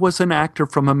I was an actor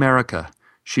from America.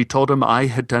 She told him I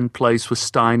had done plays with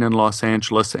Stein in Los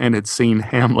Angeles and had seen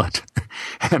Hamlet.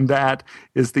 And that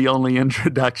is the only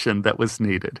introduction that was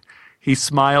needed. He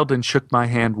smiled and shook my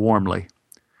hand warmly.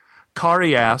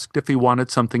 Kari asked if he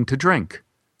wanted something to drink.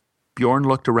 Bjorn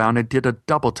looked around and did a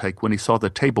double-take when he saw the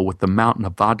table with the mountain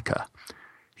of vodka.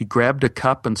 He grabbed a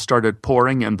cup and started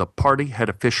pouring, and the party had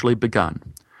officially begun.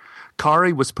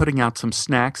 Kari was putting out some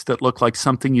snacks that looked like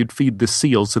something you'd feed the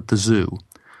seals at the zoo.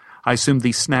 I assumed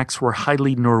these snacks were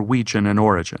highly Norwegian in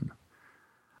origin.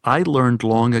 I learned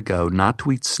long ago not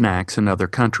to eat snacks in other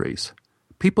countries.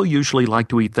 People usually like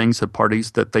to eat things at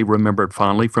parties that they remembered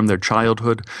fondly from their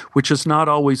childhood, which is not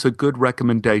always a good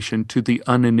recommendation to the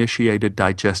uninitiated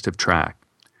digestive tract.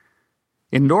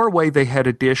 In Norway, they had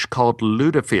a dish called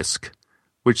lutefisk,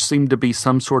 which seemed to be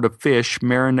some sort of fish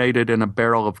marinated in a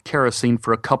barrel of kerosene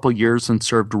for a couple years and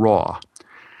served raw.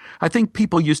 I think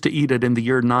people used to eat it in the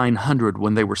year 900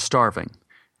 when they were starving.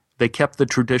 They kept the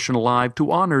tradition alive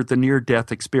to honor the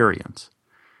near-death experience.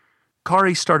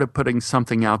 Kari started putting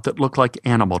something out that looked like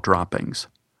animal droppings.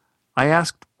 I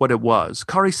asked what it was.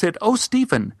 Kari said, "Oh,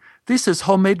 Stephen, this is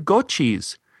homemade goat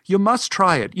cheese. You must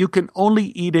try it. You can only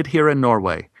eat it here in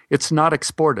Norway. It's not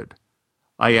exported."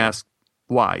 I asked,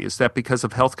 "Why? Is that because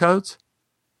of health codes?"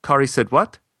 Kari said,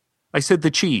 "What?" I said,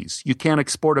 "The cheese. You can't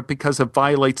export it because it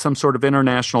violates some sort of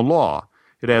international law.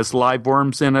 It has live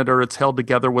worms in it, or it's held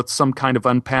together with some kind of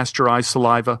unpasteurized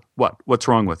saliva. What's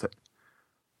wrong with it?"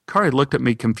 Kari looked at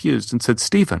me confused and said,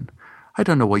 "Stephen, I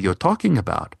don't know what you're talking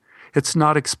about. It's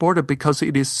not exported because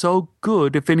it is so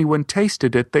good if anyone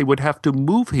tasted it, they would have to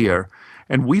move here,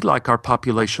 and we like our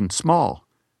population small.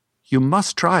 You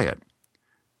must try it."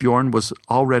 Bjorn was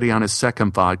already on his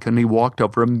second vodka, and he walked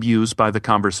over amused by the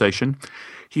conversation.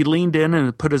 He leaned in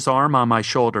and put his arm on my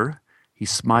shoulder. He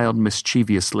smiled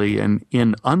mischievously and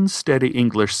in unsteady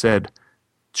English said,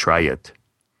 "Try it."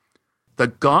 The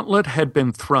gauntlet had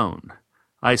been thrown.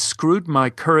 I screwed my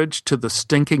courage to the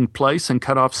stinking place and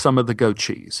cut off some of the goat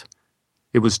cheese.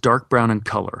 It was dark brown in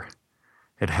color.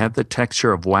 It had the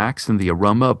texture of wax and the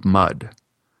aroma of mud.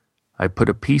 I put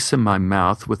a piece in my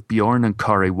mouth with Bjorn and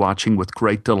Kari watching with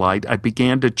great delight. I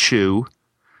began to chew.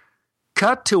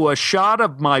 Cut to a shot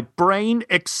of my brain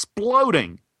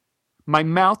exploding. My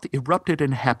mouth erupted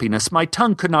in happiness. My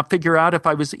tongue could not figure out if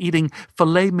I was eating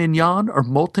filet mignon or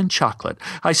molten chocolate.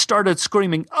 I started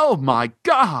screaming, "Oh my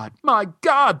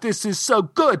God, this is so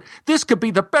good. This could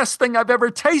be the best thing I've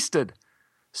ever tasted."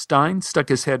 Stein stuck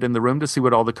his head in the room to see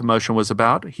what all the commotion was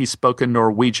about. He spoke in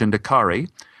Norwegian to Kari.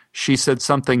 She said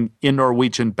something in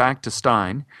Norwegian back to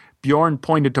Stein. Bjorn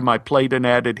pointed to my plate and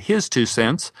added his 2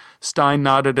 cents. Stein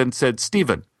nodded and said,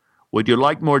 "Stephen, Would you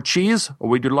like more cheese, or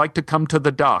would you like to come to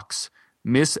the docks?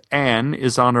 Miss Anne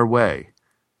is on her way.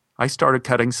 I started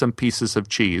cutting some pieces of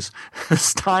cheese.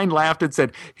 Stein laughed and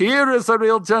said, "Here is a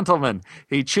real gentleman.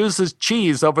 He chooses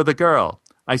cheese over the girl."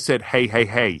 I said,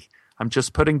 Hey. I'm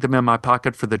just putting them in my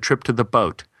pocket for the trip to the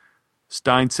boat."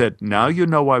 Stein said, "Now you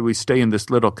know why we stay in this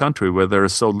little country where there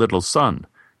is so little sun.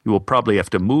 You will probably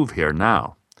have to move here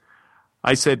now."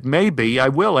 I said, "Maybe I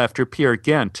will after Peer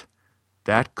Gynt."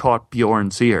 That caught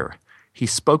Bjorn's ear. He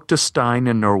spoke to Stein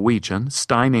in Norwegian.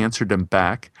 Stein answered him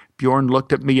back. Bjorn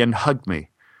looked at me and hugged me.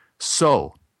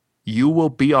 "So, you will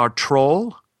be our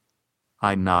troll?"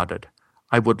 I nodded.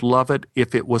 I would love it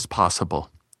if it was possible.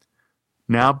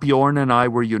 Now Bjorn and I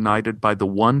were united by the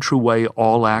one true way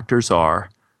all actors are,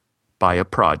 by a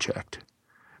project.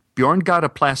 Bjorn got a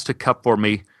plastic cup for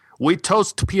me. "We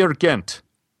toast Peer Gynt."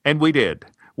 And we did.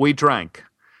 We drank.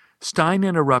 Stein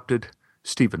interrupted.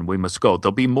 "Stephen, we must go.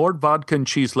 There'll be more vodka and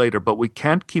cheese later, but we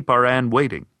can't keep our Anne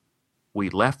waiting." We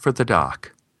left for the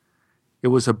dock. It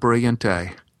was a brilliant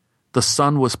day. The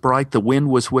sun was bright, the wind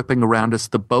was whipping around us,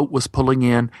 the boat was pulling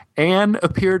in. Anne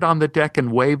appeared on the deck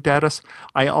and waved at us.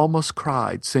 I almost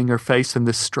cried, seeing her face in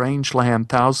this strange land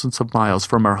thousands of miles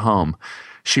from her home.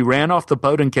 She ran off the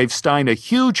boat and gave Stein a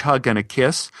huge hug and a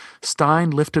kiss. Stein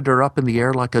lifted her up in the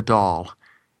air like a doll.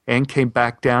 Anne came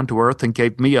back down to earth and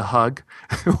gave me a hug.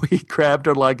 We grabbed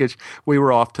her luggage. We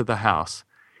were off to the house.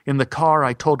 In the car,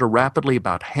 I told her rapidly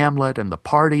about Hamlet and the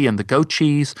party and the goat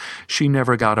cheese. She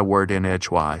never got a word in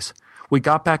edgewise. We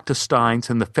got back to Stein's,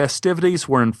 and the festivities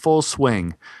were in full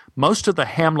swing. Most of the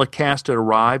Hamlet cast had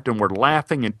arrived and were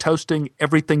laughing and toasting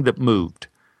everything that moved.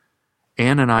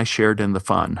 Anne and I shared in the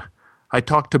fun. I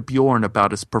talked to Bjorn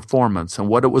about his performance and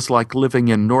what it was like living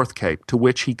in North Cape, to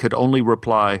which he could only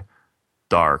reply,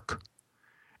 "Dark."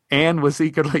 Anne was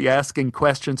eagerly asking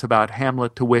questions about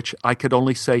Hamlet, to which I could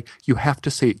only say, "You have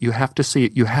to see it, you have to see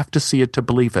it, you have to see it to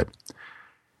believe it."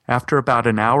 After about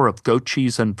an hour of goat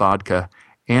cheese and vodka,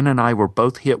 Anne and I were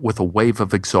both hit with a wave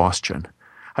of exhaustion.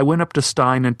 I went up to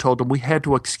Stein and told him we had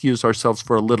to excuse ourselves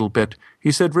for a little bit.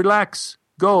 He said, "Relax,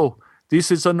 go.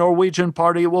 This is a Norwegian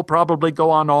party. It will probably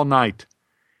go on all night."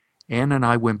 Anne and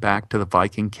I went back to the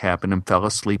Viking cabin and fell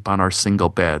asleep on our single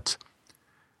beds.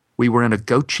 We were in a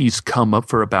goat cheese coma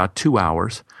for about 2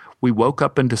 hours. We woke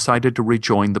up and decided to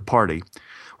rejoin the party.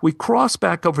 We crossed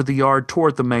back over the yard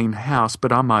toward the main house,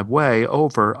 but on my way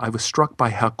over, I was struck by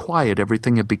how quiet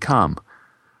everything had become.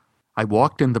 I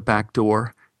walked in the back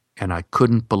door, and I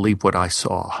couldn't believe what I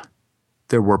saw.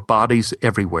 There were bodies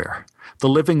everywhere. The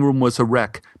living room was a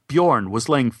wreck. Bjorn was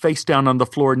laying face down on the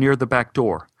floor near the back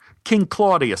door. King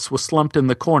Claudius was slumped in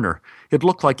the corner. It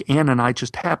looked like Anne and I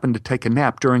just happened to take a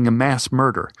nap during a mass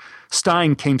murder.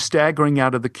 Stein came staggering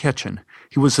out of the kitchen.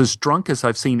 He was as drunk as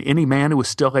I've seen any man who was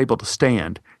still able to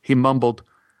stand. He mumbled,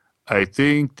 "I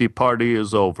think the party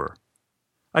is over."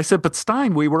 I said, "But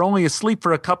Stein, we were only asleep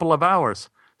for a couple of hours."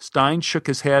 Stein shook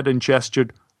his head and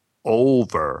gestured,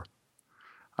 "Over."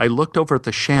 I looked over at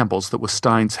the shambles that was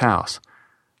Stein's house.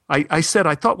 I said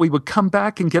I thought we would come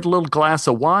back and get a little glass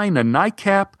of wine, a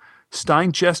nightcap.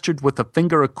 Stein gestured with a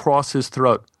finger across his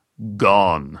throat.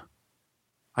 "Gone."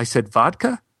 I said,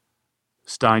 "Vodka?"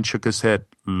 Stein shook his head.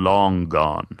 "Long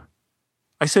gone."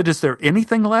 I said, "Is there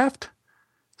anything left?"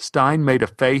 Stein made a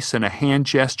face and a hand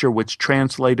gesture which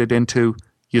translated into,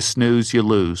 "You snooze, you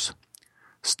lose."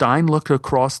 Stein looked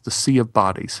across the sea of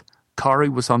bodies. Kari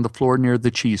was on the floor near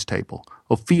the cheese table.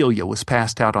 Ophelia was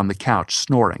passed out on the couch,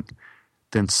 snoring.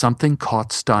 Then something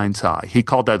caught Stein's eye. He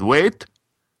called out, "Wait!"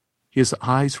 His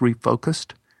eyes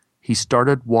refocused. He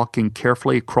started walking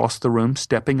carefully across the room,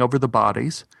 stepping over the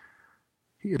bodies.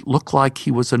 It looked like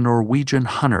he was a Norwegian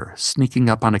hunter sneaking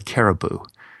up on a caribou.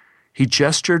 He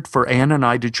gestured for Anne and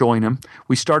I to join him.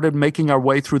 We started making our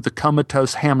way through the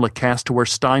comatose Hamlet cast to where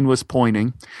Stein was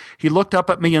pointing. He looked up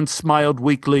at me and smiled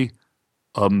weakly.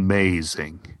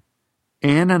 "Amazing."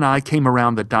 Anne and I came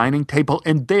around the dining table,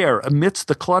 and there, amidst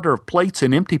the clutter of plates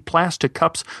and empty plastic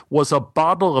cups, was a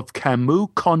bottle of Camus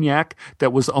cognac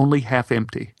that was only half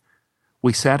empty.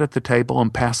 We sat at the table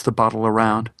and passed the bottle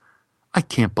around. "I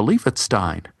can't believe it,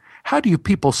 Stein. How do you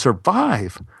people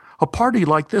survive? A party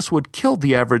like this would kill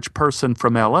the average person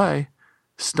from L.A.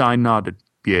 Stein nodded.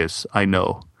 "Yes, I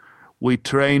know. We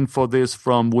train for this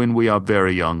from when we are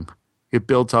very young. It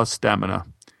builds our stamina.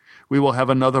 We will have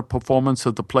another performance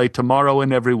of the play tomorrow,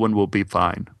 and everyone will be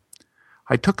fine."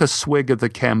 I took a swig of the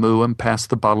Camus and passed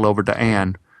the bottle over to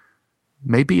Anne.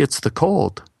 "Maybe it's the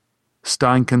cold."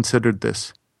 Stein considered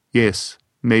this. "Yes,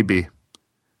 maybe.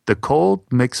 The cold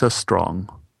makes us strong."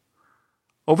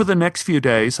 Over the next few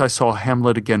days, I saw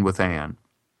Hamlet again with Anne.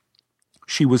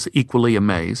 She was equally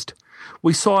amazed.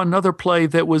 We saw another play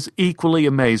that was equally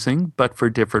amazing, but for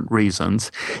different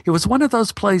reasons. It was one of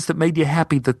those plays that made you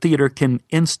happy the theater can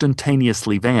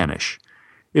instantaneously vanish.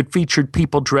 It featured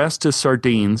people dressed as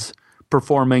sardines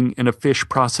performing in a fish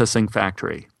processing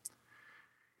factory.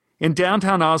 In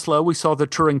downtown Oslo, we saw the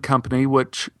touring company,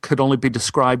 which could only be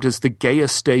described as the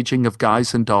gayest staging of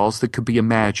guys and dolls that could be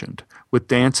imagined, with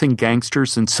dancing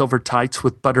gangsters in silver tights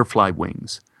with butterfly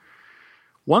wings.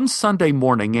 One Sunday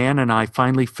morning, Anne and I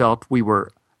finally felt we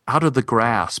were out of the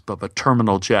grasp of a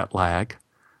terminal jet lag.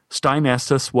 Stein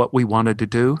asked us what we wanted to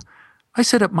do. I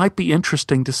said it might be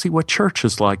interesting to see what church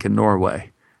is like in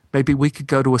Norway. Maybe we could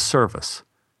go to a service.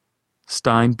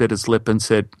 Stein bit his lip and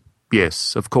said,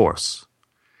 "Yes, of course."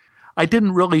 I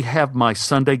didn't really have my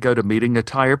Sunday go-to-meeting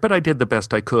attire, but I did the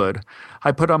best I could.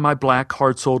 I put on my black,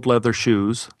 hard-soled leather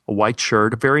shoes, a white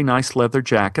shirt, a very nice leather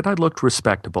jacket. I looked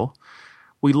respectable.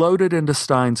 We loaded into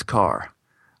Stein's car.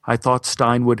 I thought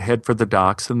Stein would head for the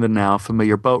docks and the now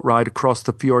familiar boat ride across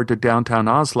the fjord to downtown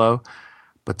Oslo,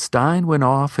 but Stein went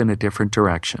off in a different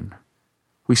direction.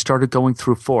 We started going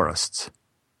through forests,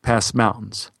 past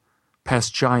mountains,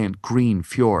 past giant green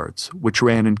fjords, which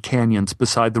ran in canyons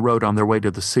beside the road on their way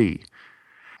to the sea.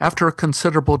 After a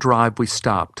considerable drive, we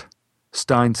stopped.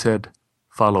 Stein said,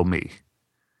 "Follow me."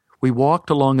 We walked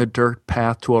along a dirt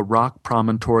path to a rock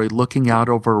promontory looking out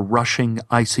over rushing,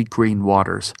 icy green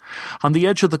waters. On the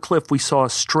edge of the cliff, we saw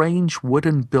a strange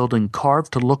wooden building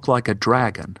carved to look like a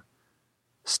dragon.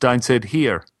 Stein said,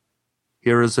 Here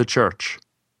is a church.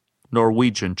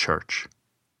 Norwegian church."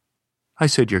 I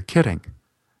said, "You're kidding."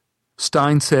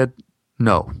 Stein said,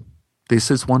 "No,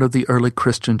 this is one of the early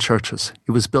Christian churches.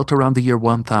 It was built around the year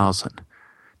 1000.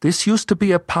 This used to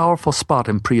be a powerful spot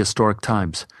in prehistoric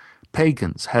times.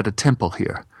 Pagans had a temple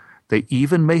here. They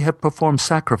even may have performed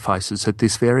sacrifices at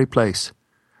this very place.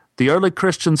 The early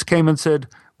Christians came and said,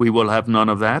 'We will have none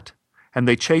of that,' and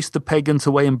they chased the pagans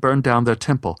away and burned down their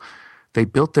temple. They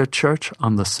built their church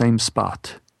on the same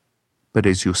spot. But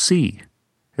as you see,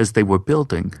 as they were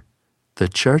building, the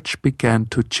church began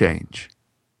to change.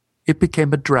 It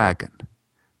became a dragon.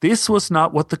 This was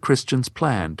not what the Christians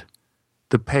planned.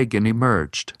 The pagan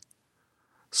emerged.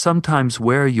 Sometimes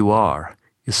where you are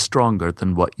is stronger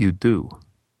than what you do."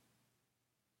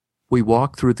 We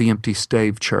walked through the empty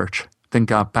stave church, then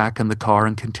got back in the car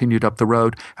and continued up the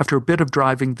road. After a bit of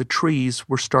driving, the trees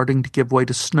were starting to give way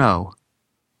to snow.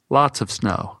 Lots of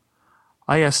snow.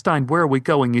 I asked Stein, "Where are we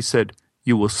going?" He said,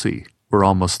 "You will see. We're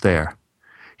almost there."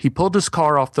 He pulled his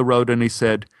car off the road and he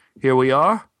said, "Here we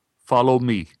are. Follow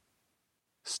me."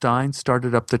 Stein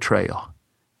started up the trail.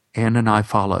 Anne and I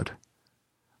followed.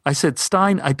 I said,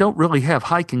 "Stein, I don't really have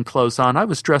hiking clothes on. I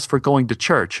was dressed for going to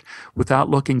church." Without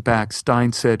looking back,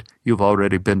 Stein said, "You've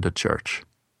already been to church.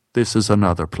 This is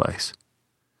another place."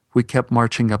 We kept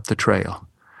marching up the trail.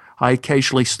 I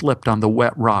occasionally slipped on the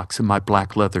wet rocks in my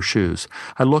black leather shoes.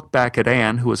 I looked back at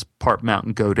Anne, who was part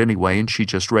mountain goat anyway, and she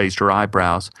just raised her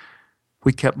eyebrows.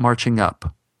 We kept marching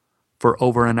up for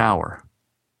over an hour,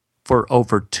 for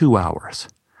over 2 hours.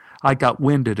 I got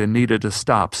winded and needed to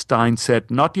stop. Stein said,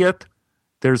 "Not yet.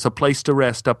 There's a place to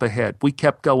rest up ahead." We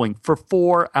kept going. For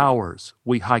 4 hours,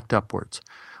 we hiked upwards.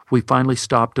 We finally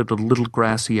stopped at a little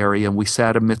grassy area and we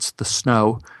sat amidst the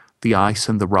snow, the ice,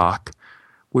 and the rock.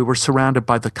 We were surrounded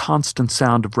by the constant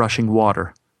sound of rushing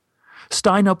water.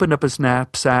 Stein opened up his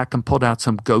knapsack and pulled out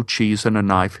some goat cheese and a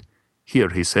knife. "Here,"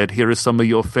 he said, "here is some of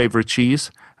your favorite cheese,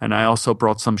 and I also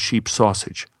brought some sheep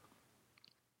sausage."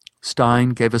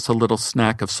 Stein gave us a little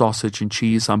snack of sausage and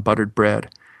cheese on buttered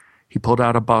bread. He pulled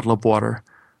out a bottle of water.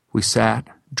 We sat,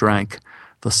 drank.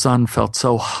 The sun felt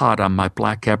so hot on my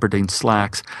black Aberdeen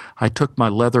slacks. I took my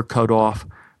leather coat off,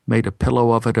 made a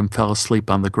pillow of it, and fell asleep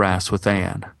on the grass with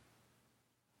Anne.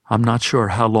 I'm not sure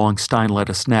how long Stein let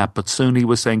us nap, but soon he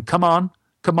was saying, come on,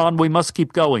 we must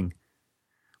keep going."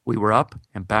 We were up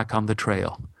and back on the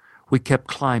trail. We kept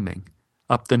climbing,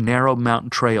 up the narrow mountain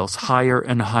trails, higher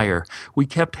and higher. We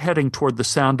kept heading toward the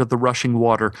sound of the rushing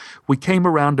water. We came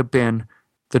around a bend.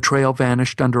 The trail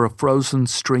vanished under a frozen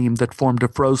stream that formed a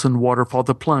frozen waterfall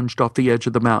that plunged off the edge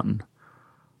of the mountain.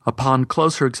 Upon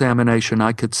closer examination,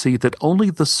 I could see that only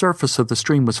the surface of the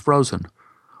stream was frozen.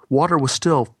 Water was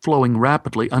still flowing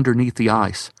rapidly underneath the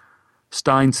ice.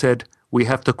 Stein said, "We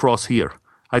have to cross here.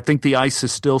 I think the ice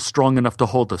is still strong enough to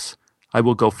hold us. I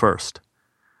will go first."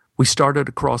 We started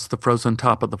across the frozen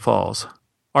top of the falls.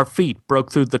 Our feet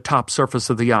broke through the top surface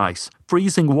of the ice.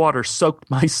 Freezing water soaked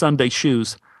my Sunday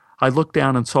shoes. I looked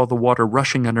down and saw the water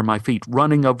rushing under my feet,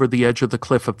 running over the edge of the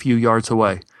cliff a few yards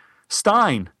away.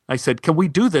 "Stein," I said, "can we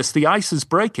do this? The ice is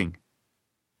breaking."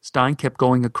 Stein kept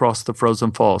going across the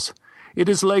frozen falls. "It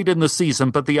is late in the season,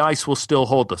 but the ice will still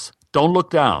hold us. Don't look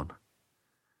down."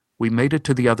 We made it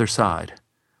to the other side.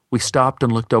 We stopped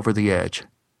and looked over the edge.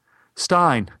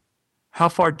 Stein, how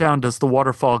far down does the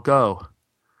waterfall go?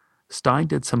 Stein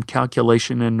did some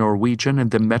calculation in Norwegian and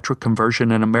then metric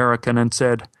conversion in American and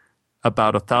said,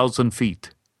 about 1,000 feet.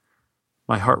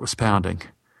 My heart was pounding.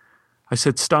 I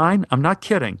said, Stein, I'm not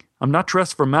kidding. I'm not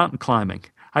dressed for mountain climbing.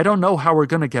 I don't know how we're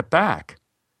going to get back.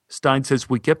 Stein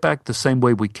says, we get back the same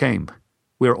way we came.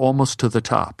 We're almost to the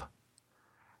top.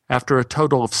 After a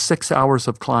total of 6 hours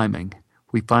of climbing,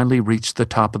 we finally reached the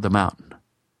top of the mountain.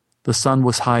 The sun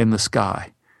was high in the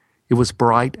sky. It was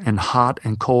bright and hot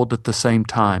and cold at the same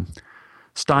time.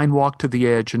 Stein walked to the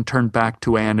edge and turned back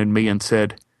to Anne and me and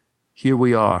said, here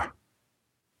we are.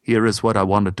 Here is what I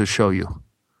wanted to show you.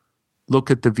 Look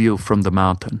at the view from the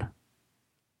mountain.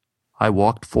 I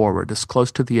walked forward as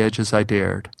close to the edge as I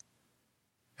dared,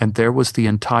 and there was the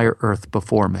entire earth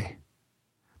before me.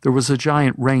 There was a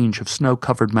giant range of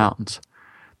snow-covered mountains.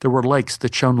 There were lakes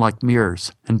that shone like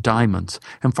mirrors and diamonds,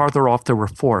 and farther off there were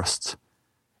forests.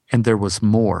 And there was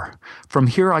more. From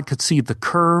here I could see the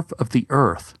curve of the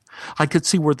earth. I could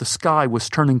see where the sky was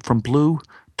turning from blue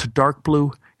to dark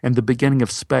blue and the beginning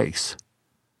of space.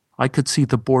 I could see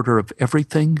the border of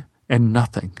everything and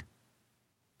nothing.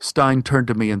 Stein turned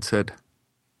to me and said,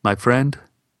 my friend,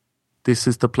 this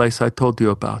is the place I told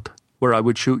you about, where I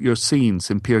would shoot your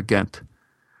scenes in Peer Gynt.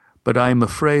 But I am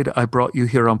afraid I brought you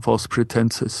here on false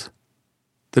pretenses.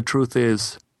 The truth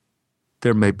is,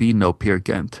 there may be no Peer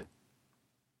Gynt.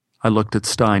 I looked at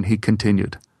Stein. He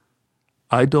continued,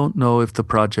 I don't know if the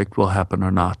project will happen or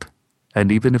not,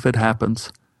 and even if it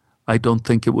happens, I don't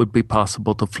think it would be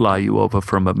possible to fly you over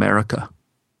from America.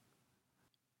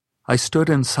 I stood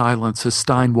in silence as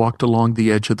Stein walked along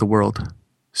the edge of the world.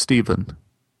 Stephen,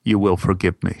 you will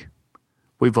forgive me.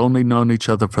 We've only known each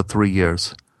other for 3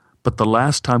 years, but the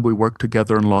last time we worked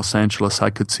together in Los Angeles, I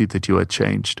could see that you had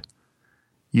changed.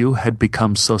 You had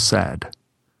become so sad.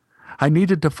 I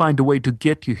needed to find a way to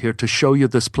get you here to show you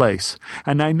this place,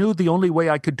 and I knew the only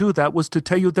way I could do that was to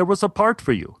tell you there was a part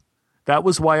for you. That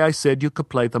was why I said you could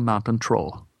play the mountain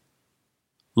troll.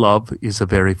 Love is a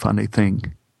very funny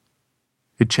thing.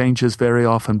 It changes very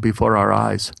often before our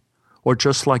eyes, or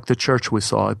just like the church we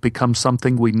saw, it becomes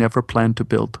something we never planned to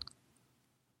build.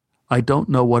 I don't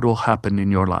know what will happen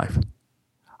in your life.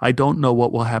 I don't know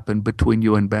what will happen between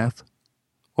you and Beth,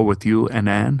 or with you and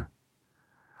Anne.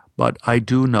 But I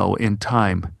do know in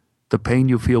time the pain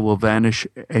you feel will vanish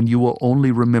and you will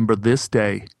only remember this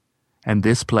day and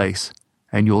this place,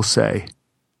 and you'll say,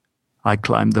 I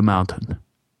climbed the mountain.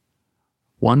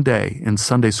 One day in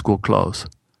Sunday school clothes,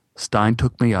 Stein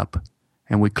took me up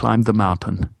and we climbed the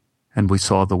mountain and we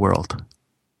saw the world.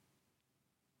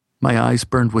 My eyes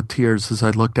burned with tears as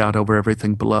I looked out over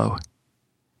everything below.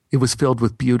 It was filled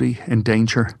with beauty and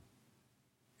danger.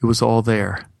 It was all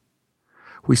there.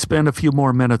 We spent a few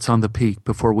more minutes on the peak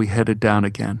before we headed down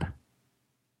again.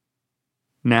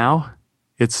 Now,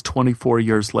 it's 24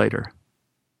 years later,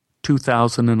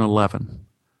 2011.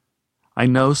 I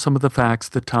know some of the facts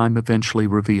that time eventually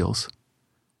reveals.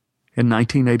 In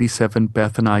 1987,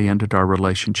 Beth and I ended our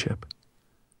relationship.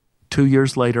 2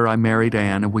 years later, I married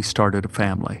Anne and we started a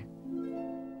family.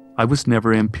 I was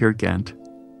never in Peer Gynt.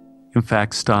 In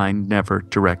fact, Stein never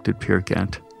directed Peer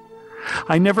Gynt.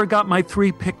 I never got my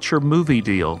 3-picture movie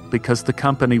deal because the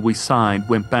company we signed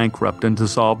went bankrupt and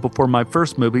dissolved before my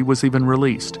first movie was even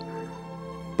released.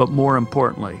 But more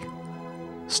importantly,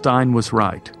 Stein was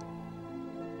right.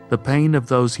 The pain of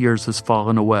those years has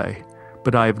fallen away,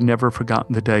 but I have never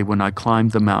forgotten the day when I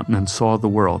climbed the mountain and saw the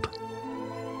world.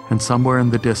 And somewhere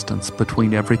in the distance,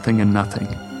 between everything and nothing,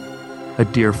 a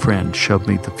dear friend showed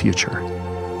me the future.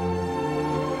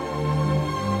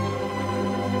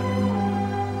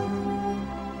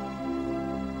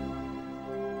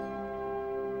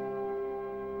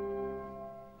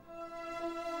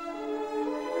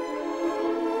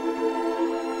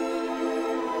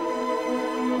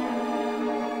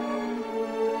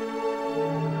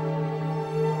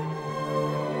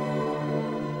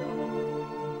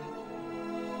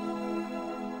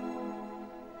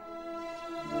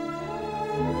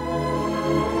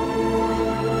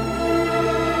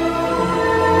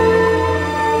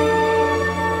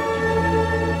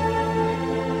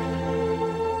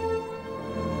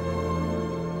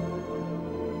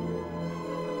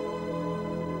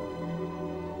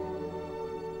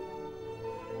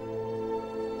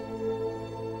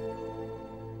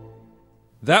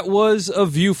 That was A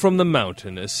View from the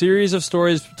Mountain, a series of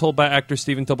stories told by actor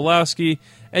Stephen Tobolowsky,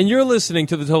 and you're listening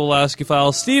to the Tobolowsky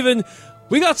Files. Stephen,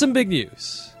 we got some big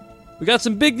news. We got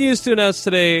some big news to announce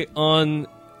today on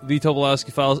the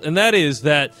Tobolowsky Files, and that is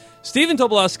that Stephen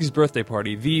Tobolowsky's birthday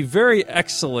party, the very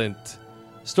excellent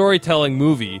storytelling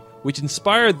movie, which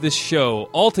inspired this show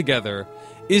altogether,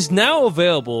 is now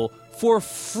available for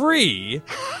free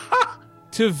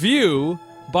to view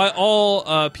by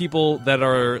all people that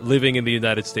are living in the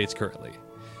United States currently.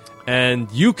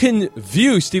 And you can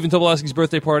view Stephen Tobolowsky's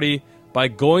birthday party by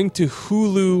going to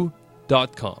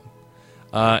Hulu.com.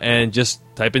 And just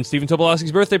type in Stephen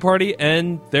Tobolowsky's birthday party,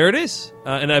 and there it is.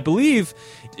 And I believe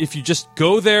if you just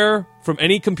go there from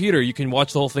any computer, you can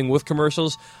watch the whole thing with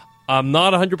commercials. I'm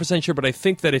not 100% sure, but I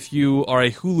think that if you are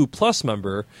a Hulu Plus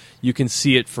member, you can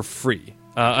see it for free.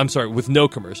 I'm sorry, with no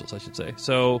commercials, I should say.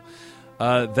 So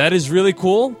that is really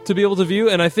cool to be able to view,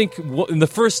 and I think in the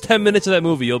first 10 minutes of that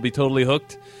movie, you'll be totally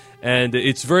hooked. And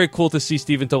it's very cool to see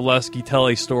Stephen Tobolowsky tell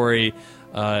a story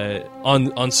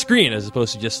on screen as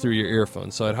opposed to just through your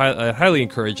earphones. So I'd highly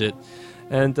encourage it.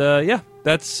 And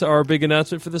that's our big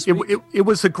announcement for this week. It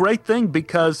was a great thing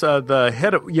because the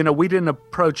head of, we didn't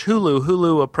approach Hulu.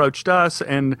 Hulu approached us,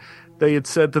 and they had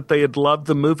said that they had loved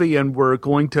the movie and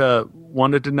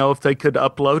wanted to know if they could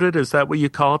upload it. Is that what you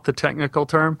call it, the technical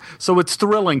term? So it's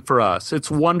thrilling for us.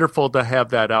 It's wonderful to have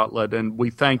that outlet, and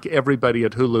we thank everybody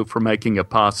at Hulu for making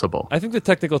it possible. I think the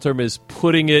technical term is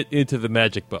putting it into the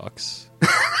magic box.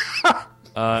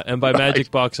 And by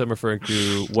magic box, I'm referring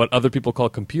to what other people call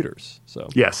computers. So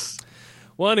yes.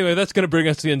 Well, anyway, that's going to bring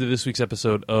us to the end of this week's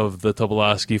episode of The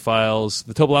Tobolowsky Files.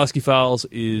 The Tobolowsky Files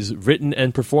is written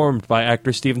and performed by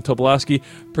actor Stephen Tobolowsky,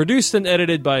 produced and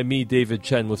edited by me, David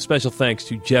Chen, with special thanks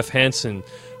to Jeff Hansen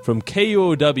from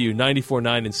KUOW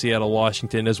 94.9 in Seattle,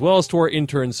 Washington, as well as to our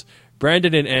interns,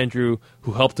 Brandon and Andrew,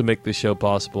 who helped to make this show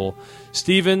possible.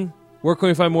 Stephen, where can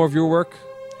we find more of your work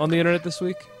on the internet this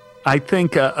week? I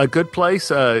think a good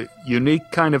place, a unique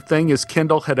kind of thing, is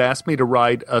Kindle had asked me to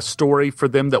write a story for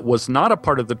them that was not a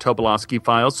part of the Tobolowsky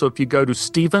Files. So if you go to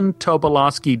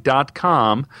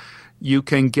StephenTobolowsky.com, you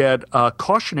can get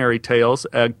Cautionary Tales,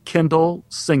 a Kindle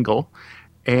single.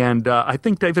 And I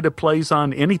think, David, it plays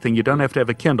on anything. You don't have to have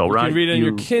a Kindle, right? You can read it on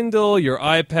your Kindle, your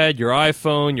iPad, your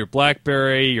iPhone, your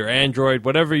BlackBerry, your Android,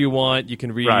 whatever you want. You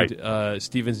can read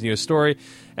Stephen's newest story.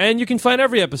 And you can find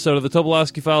every episode of the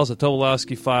Tobolowsky Files at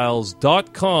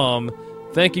TobolowskyFiles.com.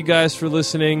 Thank you guys for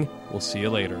listening. We'll see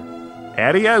you later.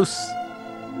 Adios.